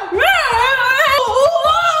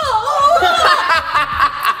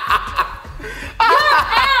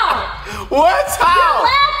 What? How? You're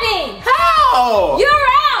laughing! How? You're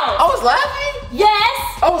out! I was laughing? Yes!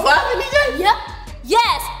 I was laughing, DJ? Yep.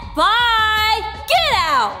 Yes! Bye! Get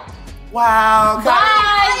out! Wow, Kai.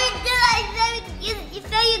 Bye! You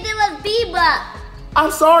said you did was B-Buck.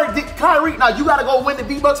 I'm sorry, Kyrie. Now you gotta go win the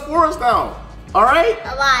V-Bucks for us now. All right?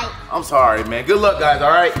 Alright. I'm sorry, man. Good luck, guys. All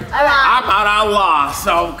right? Alright. I thought I lost.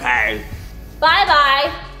 Okay. Bye-bye.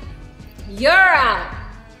 You're out.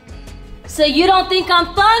 So you don't think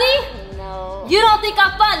I'm funny? No. You don't think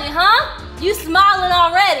I'm funny, huh? You smiling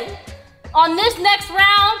already. On this next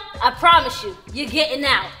round, I promise you, you're getting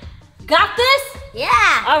out. Got this?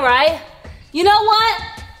 Yeah. All right. You know what?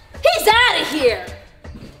 He's out of here.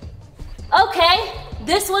 Okay,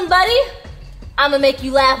 this one, buddy, I'm gonna make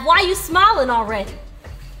you laugh. Why you smiling already?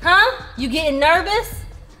 Huh? You getting nervous?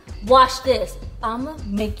 Watch this. I'ma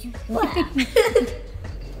make you laugh.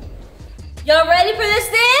 Y'all ready for this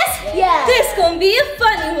dance? Yeah. This gonna be a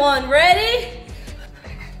funny one. Ready?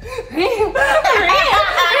 Do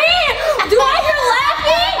I hear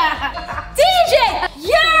laughing? DJ,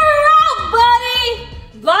 you're out, buddy.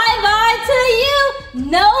 Bye-bye to you.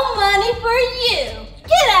 No money for you.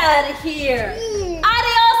 Get out of here.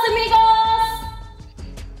 Adios, amigos.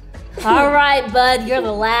 All right, bud, you're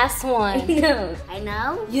the last one. I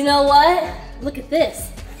know. You know what? Look at this.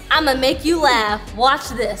 I'm gonna make you laugh. Watch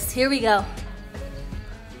this. Here we go.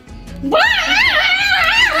 I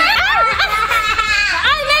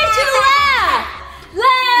made you laugh.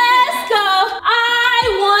 Let's go. I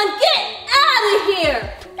won. Get out of here.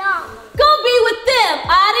 No. Go be with them.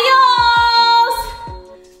 Adios.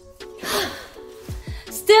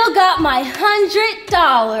 Still got my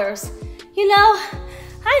 $100. You know,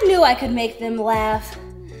 I knew I could make them laugh.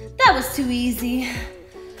 That was too easy.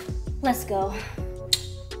 Let's go.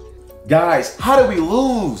 Guys, how did we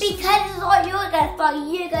lose? Because it's all your guys' fault.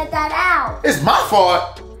 You got that out. It's my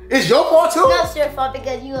fault. It's your fault too? No, it's your fault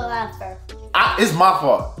because you were laughing. It's my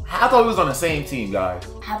fault. I thought we was on the same team, guys.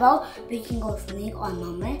 How about we can go sneak on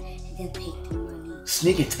Mama and then take the money?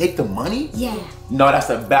 Sneak and take the money? Yeah. No, that's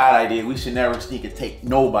a bad idea. We should never sneak and take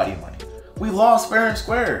nobody money. We lost fair and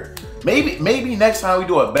square. Maybe next time we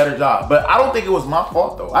do a better job. But I don't think it was my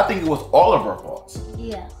fault though. I think it was all of our faults.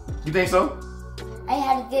 Yeah. You think so? I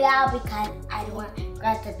had to get out because I don't want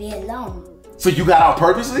God to be alone. So you got out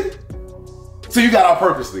purposely?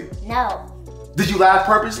 No. Did you laugh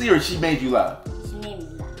purposely or she made you laugh? She made me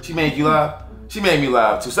laugh. She made you laugh? She made me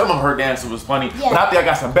laugh too. Some of her dances was funny, Yeah. but I think I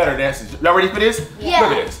got some better dances. Y'all ready for this? Yeah.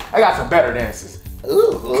 Look at this. I got some better dances.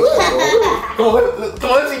 Ooh. Come on,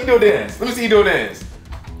 let's see you do a dance. Let me see you do a dance.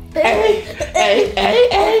 Hey.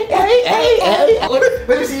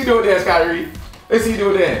 Let me see you do a dance, Kyrie. Let's see you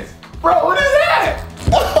do a dance. Bro, what is that?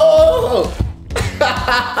 Oh.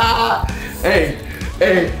 Hey.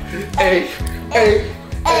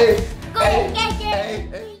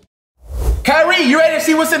 Kyrie, you ready to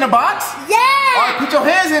see what's in the box? Yeah. All right, put your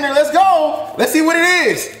hands in there. Let's go. Let's see what it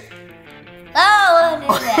is. Oh,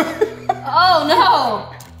 what is that? Oh no.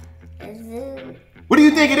 Is it? What do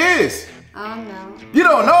you think it is? Oh no. You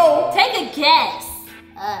don't know. Take a guess.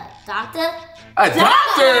 Doctor? A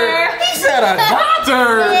doctor? He said a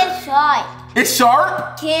doctor. It's short. It's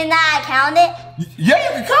sharp? Can I count it? Yeah,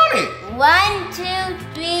 you can count it. 1, 2,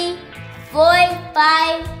 3, 4,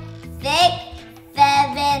 5, 6,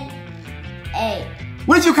 7, 8.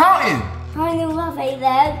 What did you count in? How many love 8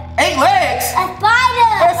 legs? 8 legs. A spider!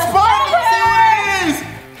 A spider. Let's see what it is.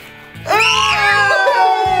 Ah,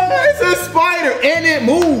 it's a spider and it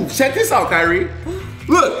moves. Check this out, Kyrie.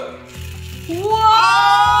 Look. Whoa!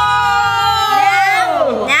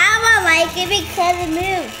 Now I like it because it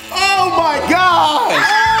moves. Oh my gosh!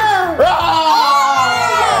 Oh.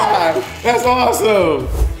 Ah, that's awesome.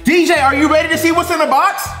 DJ, are you ready to see what's in the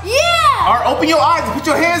box? Yeah! All right, open your eyes and put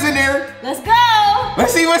your hands in there. Let's go.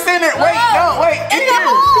 Let's see what's in there. Wait, no, wait. In the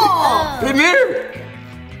hole. In there.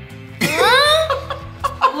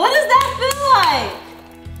 What does that feel like?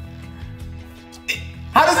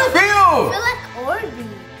 How does it I feel? feel like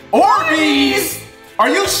Orbeez. Orbeez. Are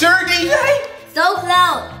you sure, DJ? So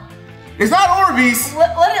close. It's not Orbeez. What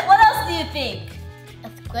else do you think?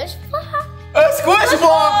 It's squish ball? A squish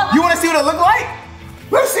ball. You want to see what it look like?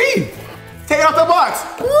 Let's see. Take it out the box.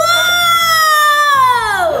 Whoa!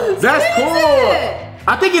 That's cool.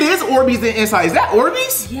 I think it is Orbeez inside. Is that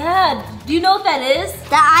Orbeez? Yeah. Do you know what that is?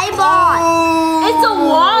 The eyeball. Oh. It's a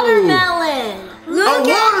watermelon. A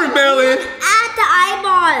watermelon? At the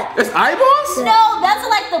eyeball. It's eyeballs? No, that's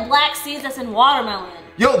like the black seeds that's in watermelon.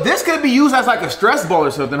 Yo, this could be used as like a stress ball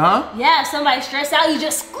or something, huh? Yeah, if somebody's stressed out, you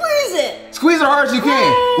just squeeze it. Squeeze it as hard as you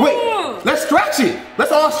can. Wait, let's stretch it.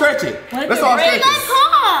 Let's all stretch it. What if Let's it all breaks? stretch it.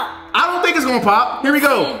 I don't think it's gonna pop. Here we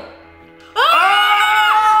go. Oh!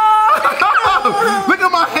 Look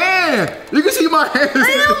at my hand. You can see my hand. I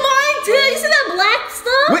know mine too. You see that black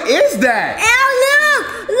stuff? What is that?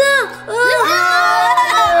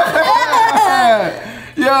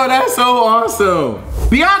 Yo, that's so awesome.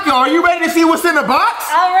 Bianca, are you ready to see what's in the box?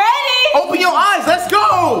 I'm ready. Open your eyes. Let's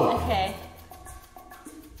go. Okay.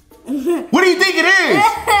 What do you think it is?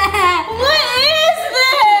 What is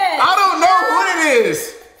this? I don't know what it is.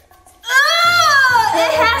 Oh,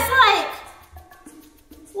 it has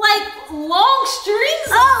like long strings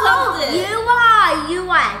or something.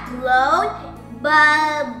 You are glowed,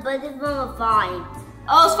 but it's from a farm.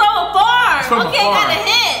 Oh, it's from a farm. It's from a okay, farm. got a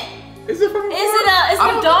hint. Is it from a Is it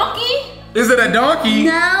a donkey? Is it a donkey?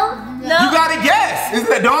 No. No. You gotta guess. Is it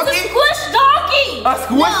a It's donkey? a squish donkey. A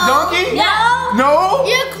squish donkey? Yeah. No?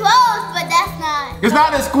 You're close, but that's not. It's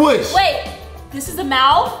not a squish. Wait, this is a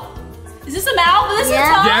mouth? Is this a mouth? Is this a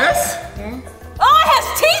tongue? Yes? Oh, it has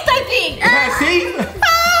teeth, I think. It has teeth?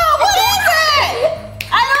 Oh, what is it?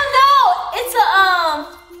 I don't know. It's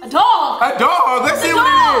a dog. A dog. Let's It's a see what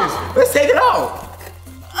dog. it is. Let's take it out.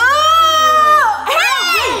 Oh,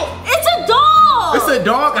 hey, it's a dog. It's a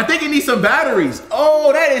dog. I think it needs some batteries.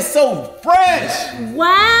 Oh, that is so fresh.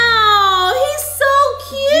 Wow, he's so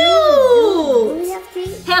cute.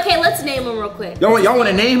 Hey, okay, let's name him real quick. Y'all want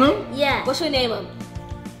to name him? Yeah. What should we name him?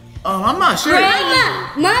 I'm not sure.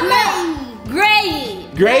 Mama. Gray.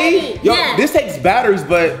 Gray? Yo, Yeah. this takes batteries,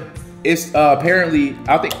 but it's apparently,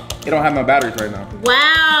 I think it don't have my batteries right now.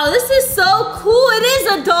 Wow, this is so cool. It is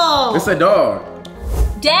a dog. It's a dog.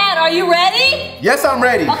 Dad, are you ready? Yes, I'm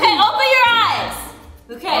ready. Okay, open your eyes.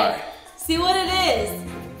 Okay, Alright. see what it is.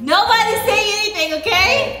 Nobody's saying anything,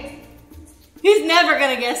 okay? He's never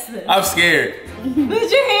gonna guess this. I'm scared.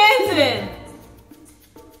 Put your hands in.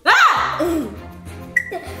 Ah!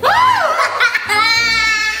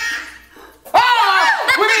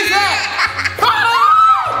 What is that?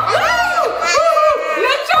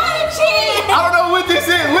 You're trying to cheat. I don't know what this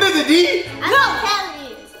is. What is it, D?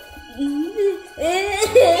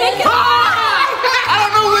 Pick it up. I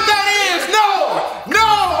don't know what that is. No,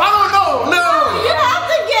 I don't know. No. You have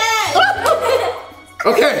to guess.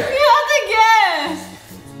 Okay. You have to guess.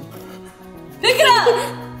 Pick it up.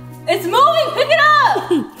 It's moving. Pick it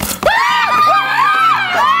up.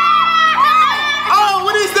 Oh,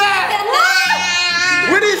 what is that?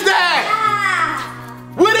 What is that?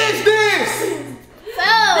 What is this?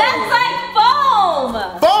 That's like foam.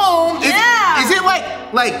 Foam? Yeah. Is it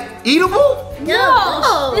like eatable?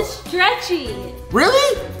 No, it's stretchy.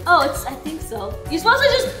 Really? Oh, I think so. You're supposed to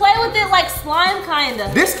just play with it like slime,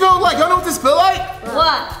 kinda. This feel like, y'all know what this feel like?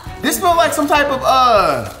 What? This feel like some type of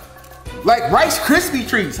like Rice Krispie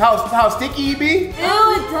treats. How sticky it be? Ew, it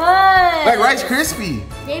does. Like Rice Krispie.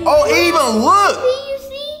 Oh, it even look. You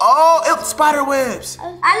see? Oh, it's spider webs.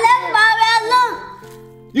 I love spider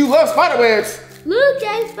webs. You love spider webs. Look,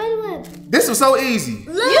 Jay, spider webs. This was so easy. You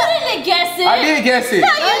didn't guess it. I did guess it. No,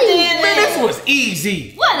 you didn't. Man, this was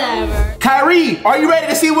easy. Whatever. Kyrie, are you ready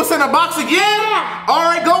to see what's in the box again? Yeah. All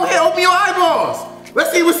right, go ahead, open your eyeballs.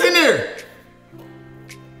 Let's see what's in there.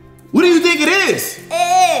 What do you think it is?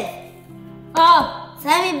 Oh,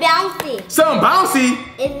 Something bouncy. Something bouncy.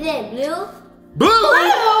 Is it blue? Blue?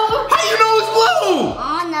 How you know it's blue?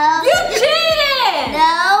 Oh no. you cheated.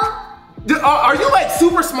 No. Are you like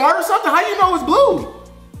super smart or something? How you know it's blue?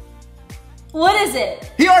 What is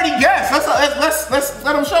it? He already guessed. Let's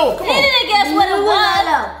let him show. Come He on. didn't guess what it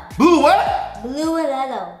was. Blue what? Blue and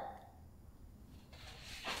yellow.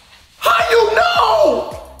 How you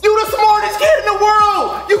know? You the smartest kid in the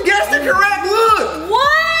world. You guessed it correct. Look.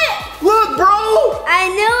 What? Look, bro. I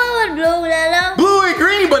knew it was blue and yellow. Blue and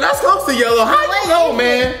green, but that's close to yellow. How you know,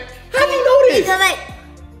 man? How you know this? Because like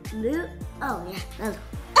blue. Oh yeah.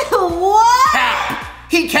 Yellow. What? Cap.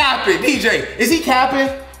 He capping. DJ, is he capping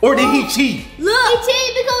or did he cheat? Look. He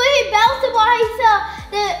cheated because when he bounced the ball, he saw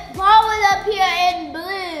the ball was up here in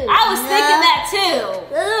blue. I was thinking that too.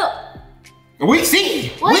 Look. We see.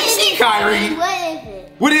 What We is see, it? Kyrie. What is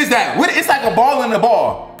it? What is that? It's like a ball in the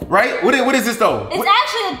ball, right? What is this though? It's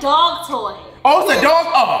actually a dog toy. Oh, it's a dog?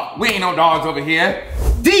 Oh, we ain't no dogs over here.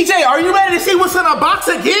 DJ, are you ready to see what's in the box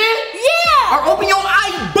again? Yeah! Or open your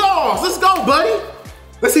eyeballs. Let's go, buddy.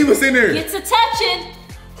 Let's see what's in there. Get to touching.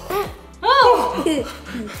 Oh.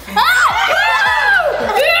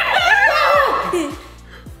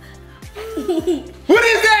 What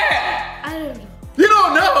is that? I don't know. You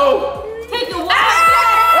don't know. Take a walk.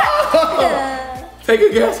 Take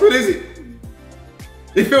a guess. What is it?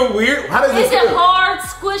 It feel weird? How does it Is feel? it hard,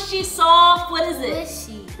 squishy, soft? What is it?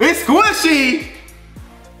 Squishy. It's squishy.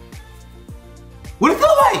 What it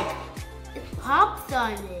feel like? It pops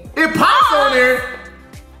on it. It pops on there.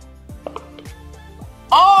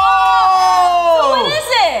 Oh! What is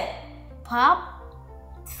it? Pop?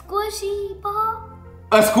 Squishy pop?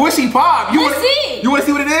 A squishy pop. Let's see. You want to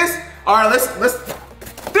see what it is? All right, let's.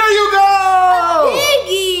 There you go.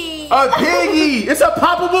 Piggy! A piggy. It's a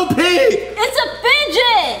poppable pig. It's a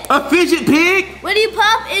fidget. A fidget pig. When you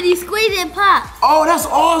pop and you squeeze it pops. Oh, that's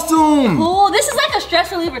awesome. Cool. This is like a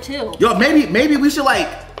stress reliever too. Yo, maybe we should like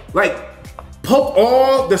poke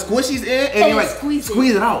all the squishies in and then like squeeze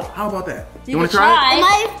it out. How about that? You want to can try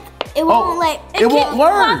it? It won't like. It won't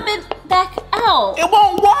work. Pop it back out. It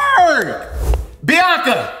won't work.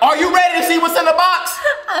 Bianca, are you ready to see what's in the box?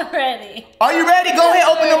 I'm ready. Are you ready? Go ahead,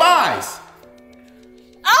 open them eyes.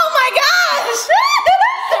 Oh my gosh!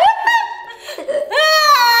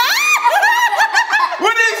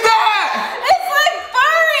 What is that? It's like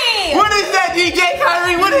furry. What is that, DJ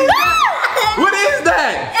Kyrie? What is that? What is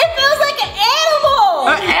that? It feels like an animal.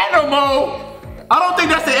 An animal? I don't think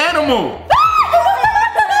that's an animal.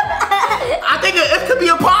 I think it could be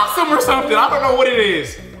a possum or something. I don't know what it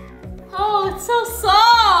is. Oh, it's so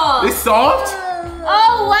soft. It's soft?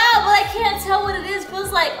 Oh wow, but I can't tell what it is.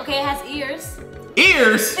 Feels like, okay, it has ears.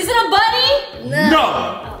 Ears? Is it a bunny?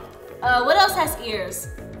 No. What else has ears?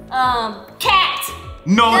 Cat.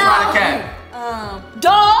 No, it's not a cat.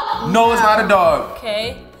 Dog. No, it's not a dog.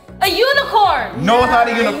 Okay. A unicorn. No, it's not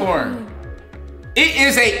a unicorn. It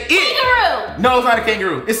is a it. Kangaroo. No, it's not a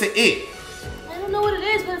kangaroo. It's an it. I don't know what it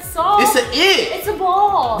is, but it's soft. It's an it. It's a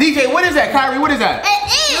ball. DJ, what is that? Kyrie, what is that? An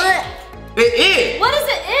it. What is it?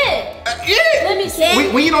 It. Let me see.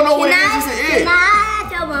 When you don't know what it is, it's an it. Can I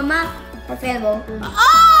tell Mama? Profitable.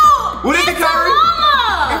 Oh! What is it, It's a Kyrie?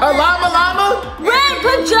 llama! A llama? Red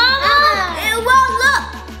pajama! It won't look.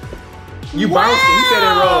 You bounced it. He said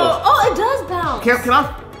it rolls. Oh, it does bounce. Can I?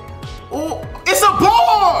 Oh, it's a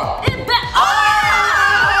ball! It oh!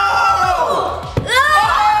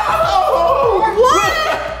 What?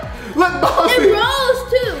 Look, bounce it. It rolls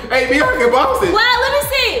too. Hey, Bianca, bounce it. Wow, let me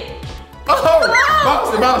see. Oh,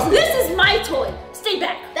 bounce it. This is my toy. Stay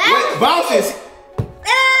back. Wait, bounce it. Let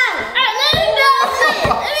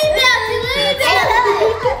me bounce it.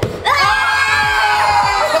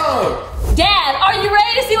 Oh! Dad, are you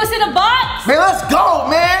ready to see what's in the box? Man, let's go,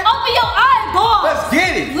 man. Open your eyeballs. Let's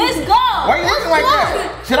get it. Let's go. Why are you looking like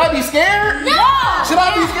that? Should I be scared? Yeah. Should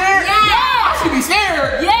I be scared? Yeah. I should be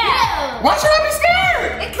scared. Yeah. Why should I be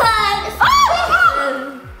scared? Because.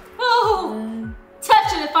 Oh.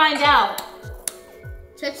 Touch it and find out.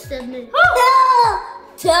 Touch the middle.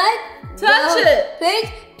 Touch it.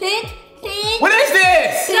 Pink. What is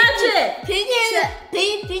this? Touch it. Pink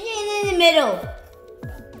in the middle.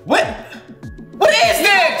 What? What is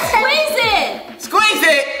this? Squeeze it. Squeeze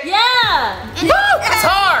it. Yeah. It's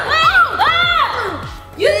hard.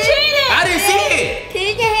 You cheated. I didn't see it.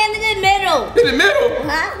 Put your hand in the middle. In the middle?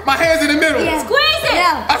 Huh? My hand's in the middle. Yeah. Squeeze it.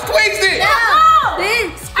 No. I squeezed it. No.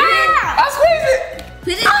 I squeezed it.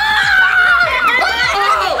 Put it.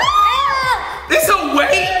 It's a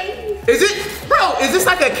weight? Is it? Bro, is this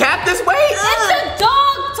like a cactus weight? It's a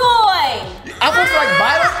dog toy. I'm supposed to like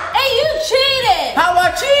bite it? Hey, you cheated. How I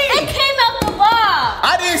It cheat? came out the box.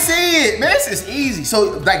 I didn't see it. Man, this is easy.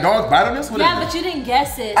 So, like dogs bite on this? What Yeah, is but you didn't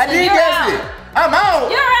guess it. I so didn't you're guess out. it. I'm out.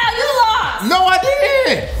 You're out. You lost. No, I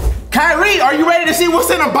didn't. Kyrie, are you ready to see what's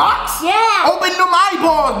in the box? Yeah. Open them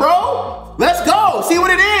eyeballs, bro. Let's go. See what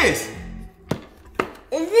it is.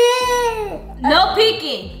 Is it? No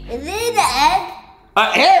peeking. Is it the egg?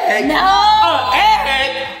 An egg? No. An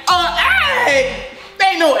egg? An egg? There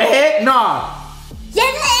ain't no egg. Nah.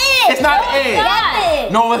 Yes, it is. It's not an egg. Yes,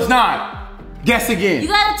 it. No, it's not. Guess again. You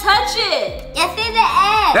gotta touch it. Yes, it's the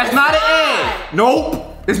egg. That's not an egg. Nope.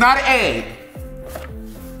 It's not an egg.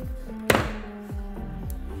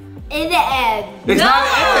 It's the egg. It's No. not an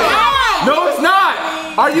egg. Yeah. No, it's not.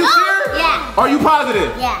 Are you sure? Yeah. Are you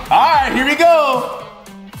positive? Yeah. All right, here we go.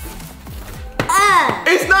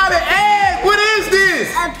 It's not an egg. What is this?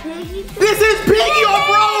 A piggy. This is Piggy on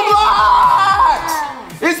Roblox.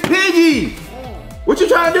 It's Piggy. What you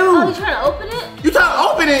trying to do? Oh, you trying to open it? You trying to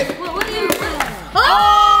open it? What are you doing? Oh!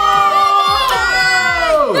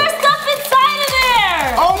 There's stuff inside of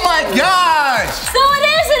there.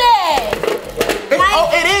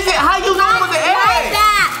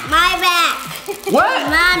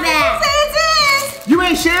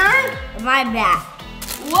 eye back.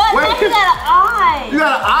 What? Wait. How you got an eye? You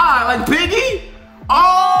got an eye like Piggy?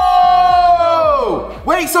 Oh!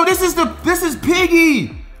 Wait, so this is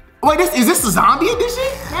Piggy. Wait, is this a zombie edition?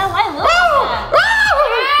 Now why look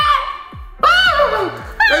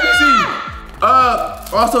Let me see.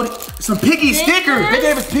 Also some Piggy stickers. They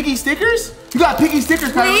gave us Piggy stickers? You got Piggy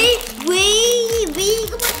stickers, Kyrie? We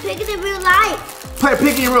can put Piggy in real life. Play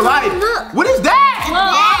Piggy in real life. Look. What is that?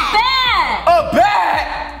 Well, A bat?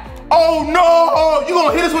 Oh no! You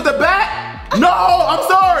gonna hit us with the bat? No! I'm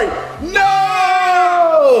sorry.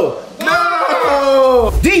 No!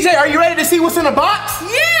 No! DJ, are you ready to see what's in the box?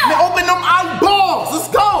 Yeah! Now open them eyeballs. Let's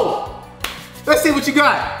go. Let's see what you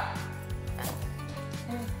got.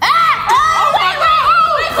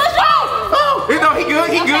 No, he good.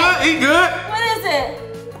 He good. What is it?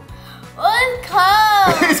 It's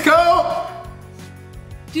cold. It's cold.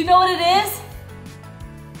 Do you know what it is?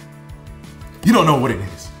 You don't know what it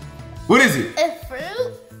is. What is it? It's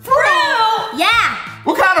fruit. Fruit! Yeah.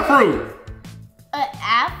 What kind of fruit? An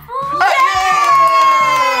apple.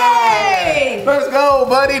 Yay! Let's go,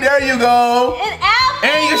 buddy. There you go. An apple!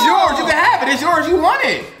 And it's yours. You can have it. It's yours. You want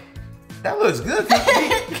it. That looks good.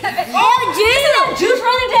 Oh, juice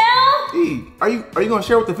running down? Are you gonna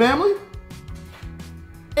share with the family?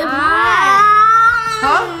 It's mine.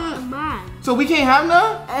 Huh? Mine. So we can't have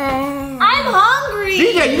none? I'm hungry.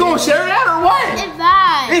 DJ, you gonna share that or what? It's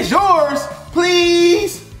mine. It's yours,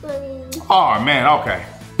 please. Oh man, okay.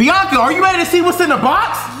 Bianca, are you ready to see what's in the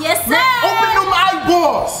box? Yes, sir. Open them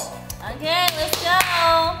eyeballs. Okay, let's go.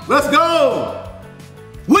 Let's go.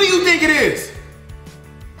 What do you think it is?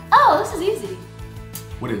 Oh, this is easy.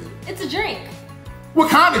 What is it? It's a drink.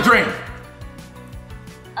 What kind of drink?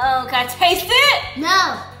 Oh, can I taste it?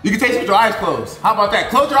 No. You can taste it with your eyes closed. How about that?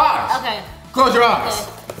 Close your eyes. Okay. Close your eyes.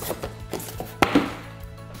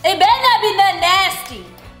 It better not be nothing nasty.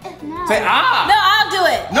 No. Say ah. No, I'll do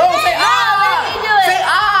it. No, say No, ah. let me do it. Say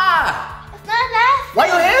ah. It's not nasty. Why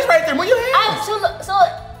your hands right there? Move your hands. So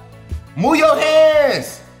Move your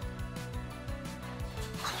hands.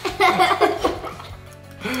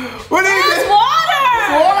 What is it's it?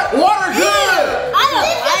 water. Water good. I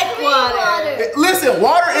don't like water. Listen,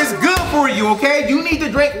 water is good for you, okay? You need to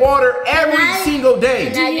drink water every single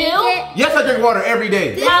day. Do you? Yes, I drink water every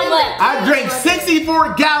day. How much? I drink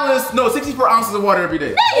 64 ounces of water every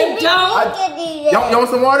day. No, you don't. Y'all want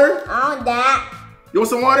some water? On that. You want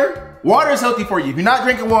some water? Water is healthy for you. If you're not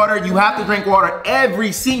drinking water, you have to drink water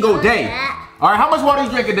every single day. All right, how much water you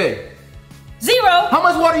drink a day? 0. How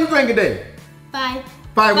much water you drink a day? 5.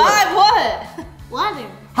 5 what? 5 what? Water.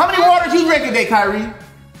 How many waters you drink a day, Kyrie?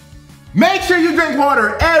 Make sure you drink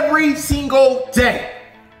water every single day.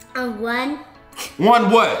 1. One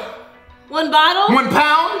what? 1 bottle? 1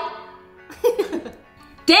 pound?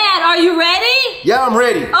 Dad, are you ready? Yeah, I'm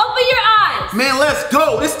ready. Open your eyes. Man, let's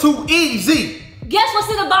go. It's too easy. Guess what's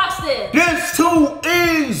in the box then? It's too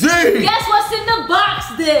easy. Guess what's in the box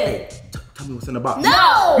then? Tell me what's in the box.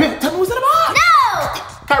 No. Man, tell me what's in the box. No.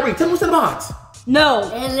 Kyrie, tell me what's in the box. No.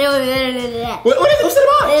 What is it? What's in the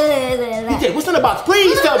box? DJ, what's in the box?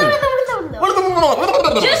 Please tell me.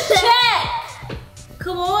 Just check.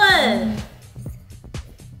 Come on.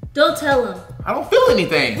 Don't tell him. I don't feel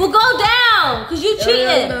anything. We'll go down, because you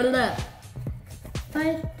cheated.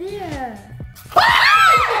 Right there.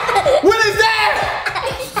 What is that?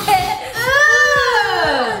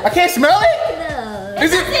 I can't smell it? It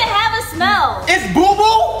doesn't have a smell. It's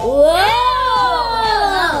boo-boo? Whoa.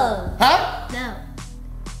 Huh? No.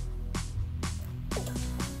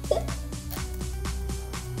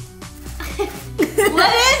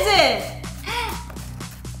 What is it?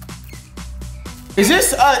 Is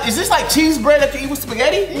this like cheese bread that you eat with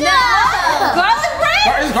spaghetti? No. Garlic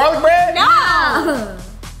bread? Is garlic bread? No.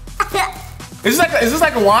 Is this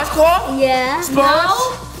like a washcloth? Yeah. Sponge?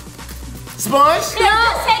 No. Sponge? Here,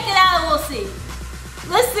 just take it out and we'll see.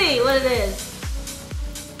 Let's see what it is.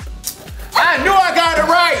 I knew I got it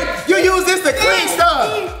right. You use this to clean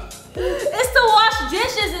stuff. It's to wash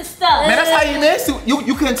dishes and stuff. Man, that's how you miss.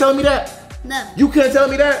 You couldn't tell me that? No. You couldn't tell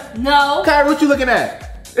me that? No. Kyrie, what you looking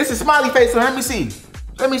at? It's a smiley face, so let me see.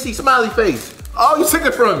 Let me see, smiley face. Oh, you took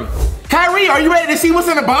it from me. Kyrie, are you ready to see what's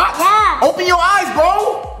in the box? Yeah. Open your eyes,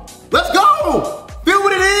 bro. Let's go. Feel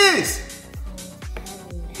what it is.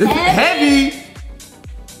 It's heavy.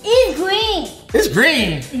 It's green. It's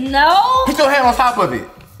green. No. Put your hand on top of it.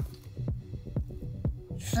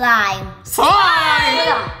 Slime.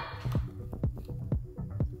 Slime.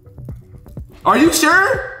 Are you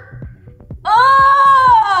sure?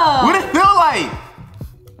 Oh. What it feel like?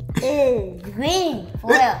 It's green.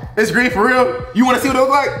 For real. It's green for real? You want to see what it look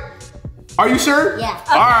like? Are you sure? Yeah.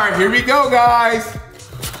 All right, here we go, guys.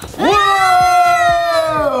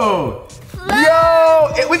 Whoa!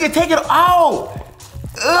 Yo, and we can take it out.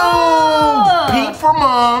 Oh, pink for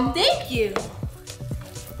mom. Thank you.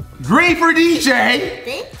 Green for DJ.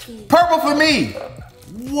 Thank you. Purple for me.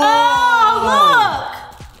 Whoa! Oh,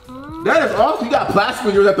 That is awesome. You got plastic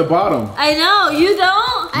on yours at the bottom. look. I know. You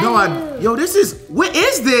don't? Yo, this is, what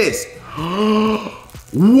is this?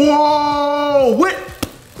 Whoa! What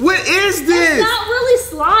is this? It's not really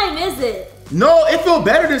slime, is it? No, it feels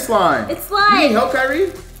better than slime. It's slime. You need help,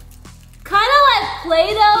 Kyrie? Kind of like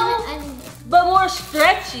Play-Doh, but more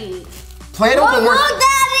stretchy. Play-Doh, but more. Look,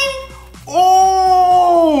 Daddy.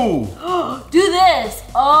 Oh! Do this.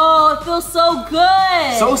 Oh, it feels so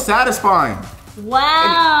good. So satisfying.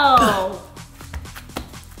 Wow.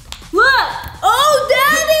 Look. Oh,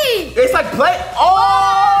 Daddy. It's like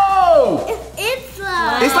Oh! It's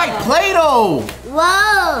slime. It's like Play-Doh.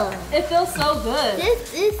 Whoa. It feels so good.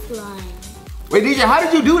 This is slime. Wait, DJ, how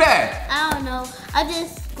did you do that? I don't know. I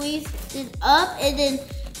just squeezed it up and then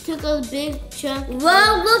took a big chunk.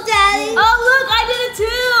 Whoa, look, Daddy. Oh, look, I did it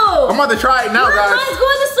too. I'm about to try it now, Look, guys. mine's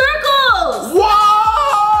going in circles.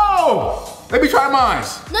 Whoa! Let me try mine.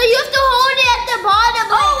 No, you have to hold it at the bottom.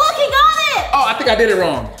 Oh, look, he got it. Oh, I think I did it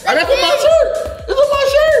wrong. I got it on my this. shirt. It's on my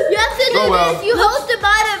shirt. You have to do Oh, well. this. You hold the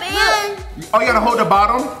bottom and Oh, you gotta hold the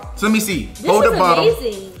bottom? So let me see. This Hold is the bottom.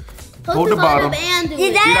 amazing. Hold the bottom. and do You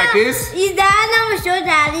it. like this? Is that not show,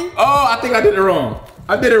 Daddy? Oh, I think I did it wrong.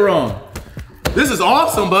 I did it wrong. This is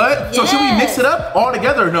awesome, bud. So should we mix it up all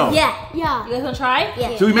together or no? Yeah. Yeah. You guys wanna try?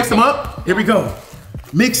 Yeah. Should we mix them up? Here we go.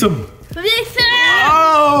 Mix them. Mix it.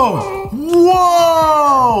 Oh!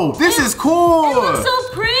 Whoa! This is cool. It looks so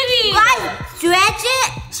pretty. Right. Stretch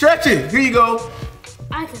it. Stretch it. Here you go.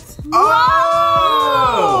 I can.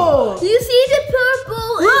 Oh! You see the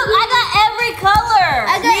purple? Look, I got every color.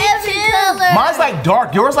 I got every color. Mine's like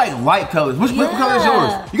dark. Yours like light colors. What color is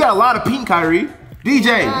yours? You got a lot of pink, Kyrie.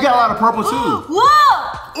 DJ, you got a lot of purple too.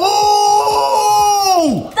 Whoa!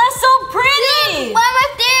 Oh! That's so pretty. One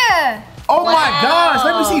right there. Oh my Wow. gosh!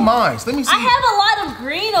 Let me see mine. Let me see. I have a lot of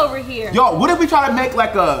green over here. Yo, what if we try to make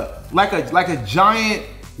like a giant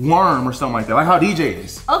worm or something like that, like how DJ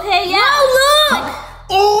is? Okay, yeah. Look.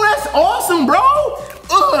 Oh, that's awesome, bro.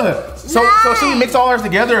 So should we mix all ours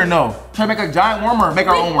together or no? Try to make a giant worm or make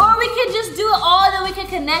our own Or worm? we can just do it all and then we can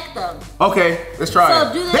connect them. Okay, let's try So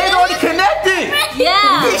it. do the- They're already connected.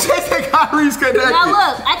 Yeah. DJ said Kyrie's connected. Now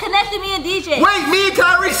look, I connected me and DJ. Wait, me and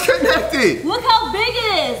Kyrie's connected. Look how big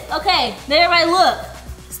it is. Okay, there everybody look.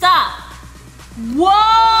 Stop.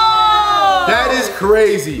 Whoa! That is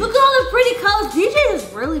crazy. Look at all the pretty colors. DJ is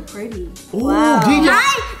really pretty. Ooh, Wow. DJ.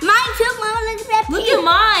 Mine took my one look at that. Look at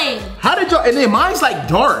mine. How did y'all? And then mine's like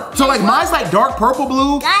dark. So like mine's like dark purple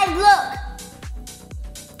blue. Guys, look.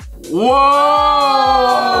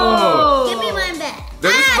 Whoa! Give me mine back.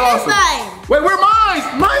 This is that's awesome. mine. Wait, where mine's?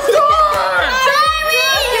 Mine's gone.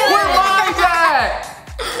 Where mine's at?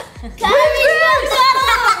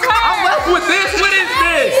 I'm left with this. What is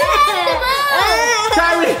this?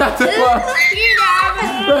 Kyrie got the bus.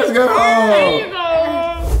 Let's go.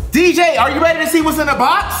 DJ, are you ready to see what's in the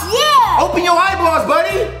box? Yeah. Open your eyeballs,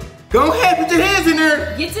 buddy. Go ahead, put your hands in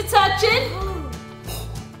there. Get to touching.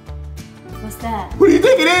 What's that? What do you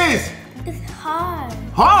think it is? It's hard.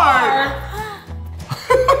 Hard.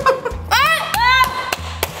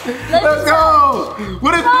 Let's go.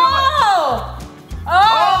 What is it? Oh! Oh!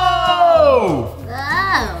 Oh! Oh.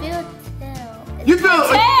 You feel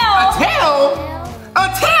a tail? A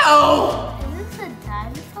tail? Is this a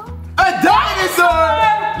dinosaur? A dinosaur?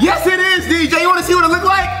 Yes, it is, DJ. You want to see what it look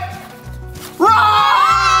like?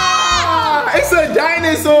 Rah! It's a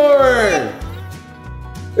dinosaur.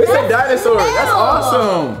 It's a dinosaur. That's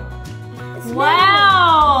awesome.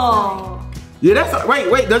 Wow! Yeah, that's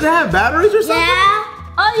wait. Does it have batteries or something? Yeah.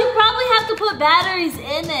 Oh, you probably have to put batteries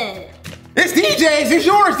in it. It's DJ's. It's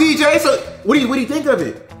yours, DJ. So, what do you think of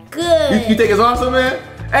it? Good. You think it's awesome, man?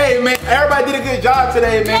 Hey, man, everybody did a good job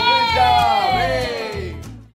today, man. Good job.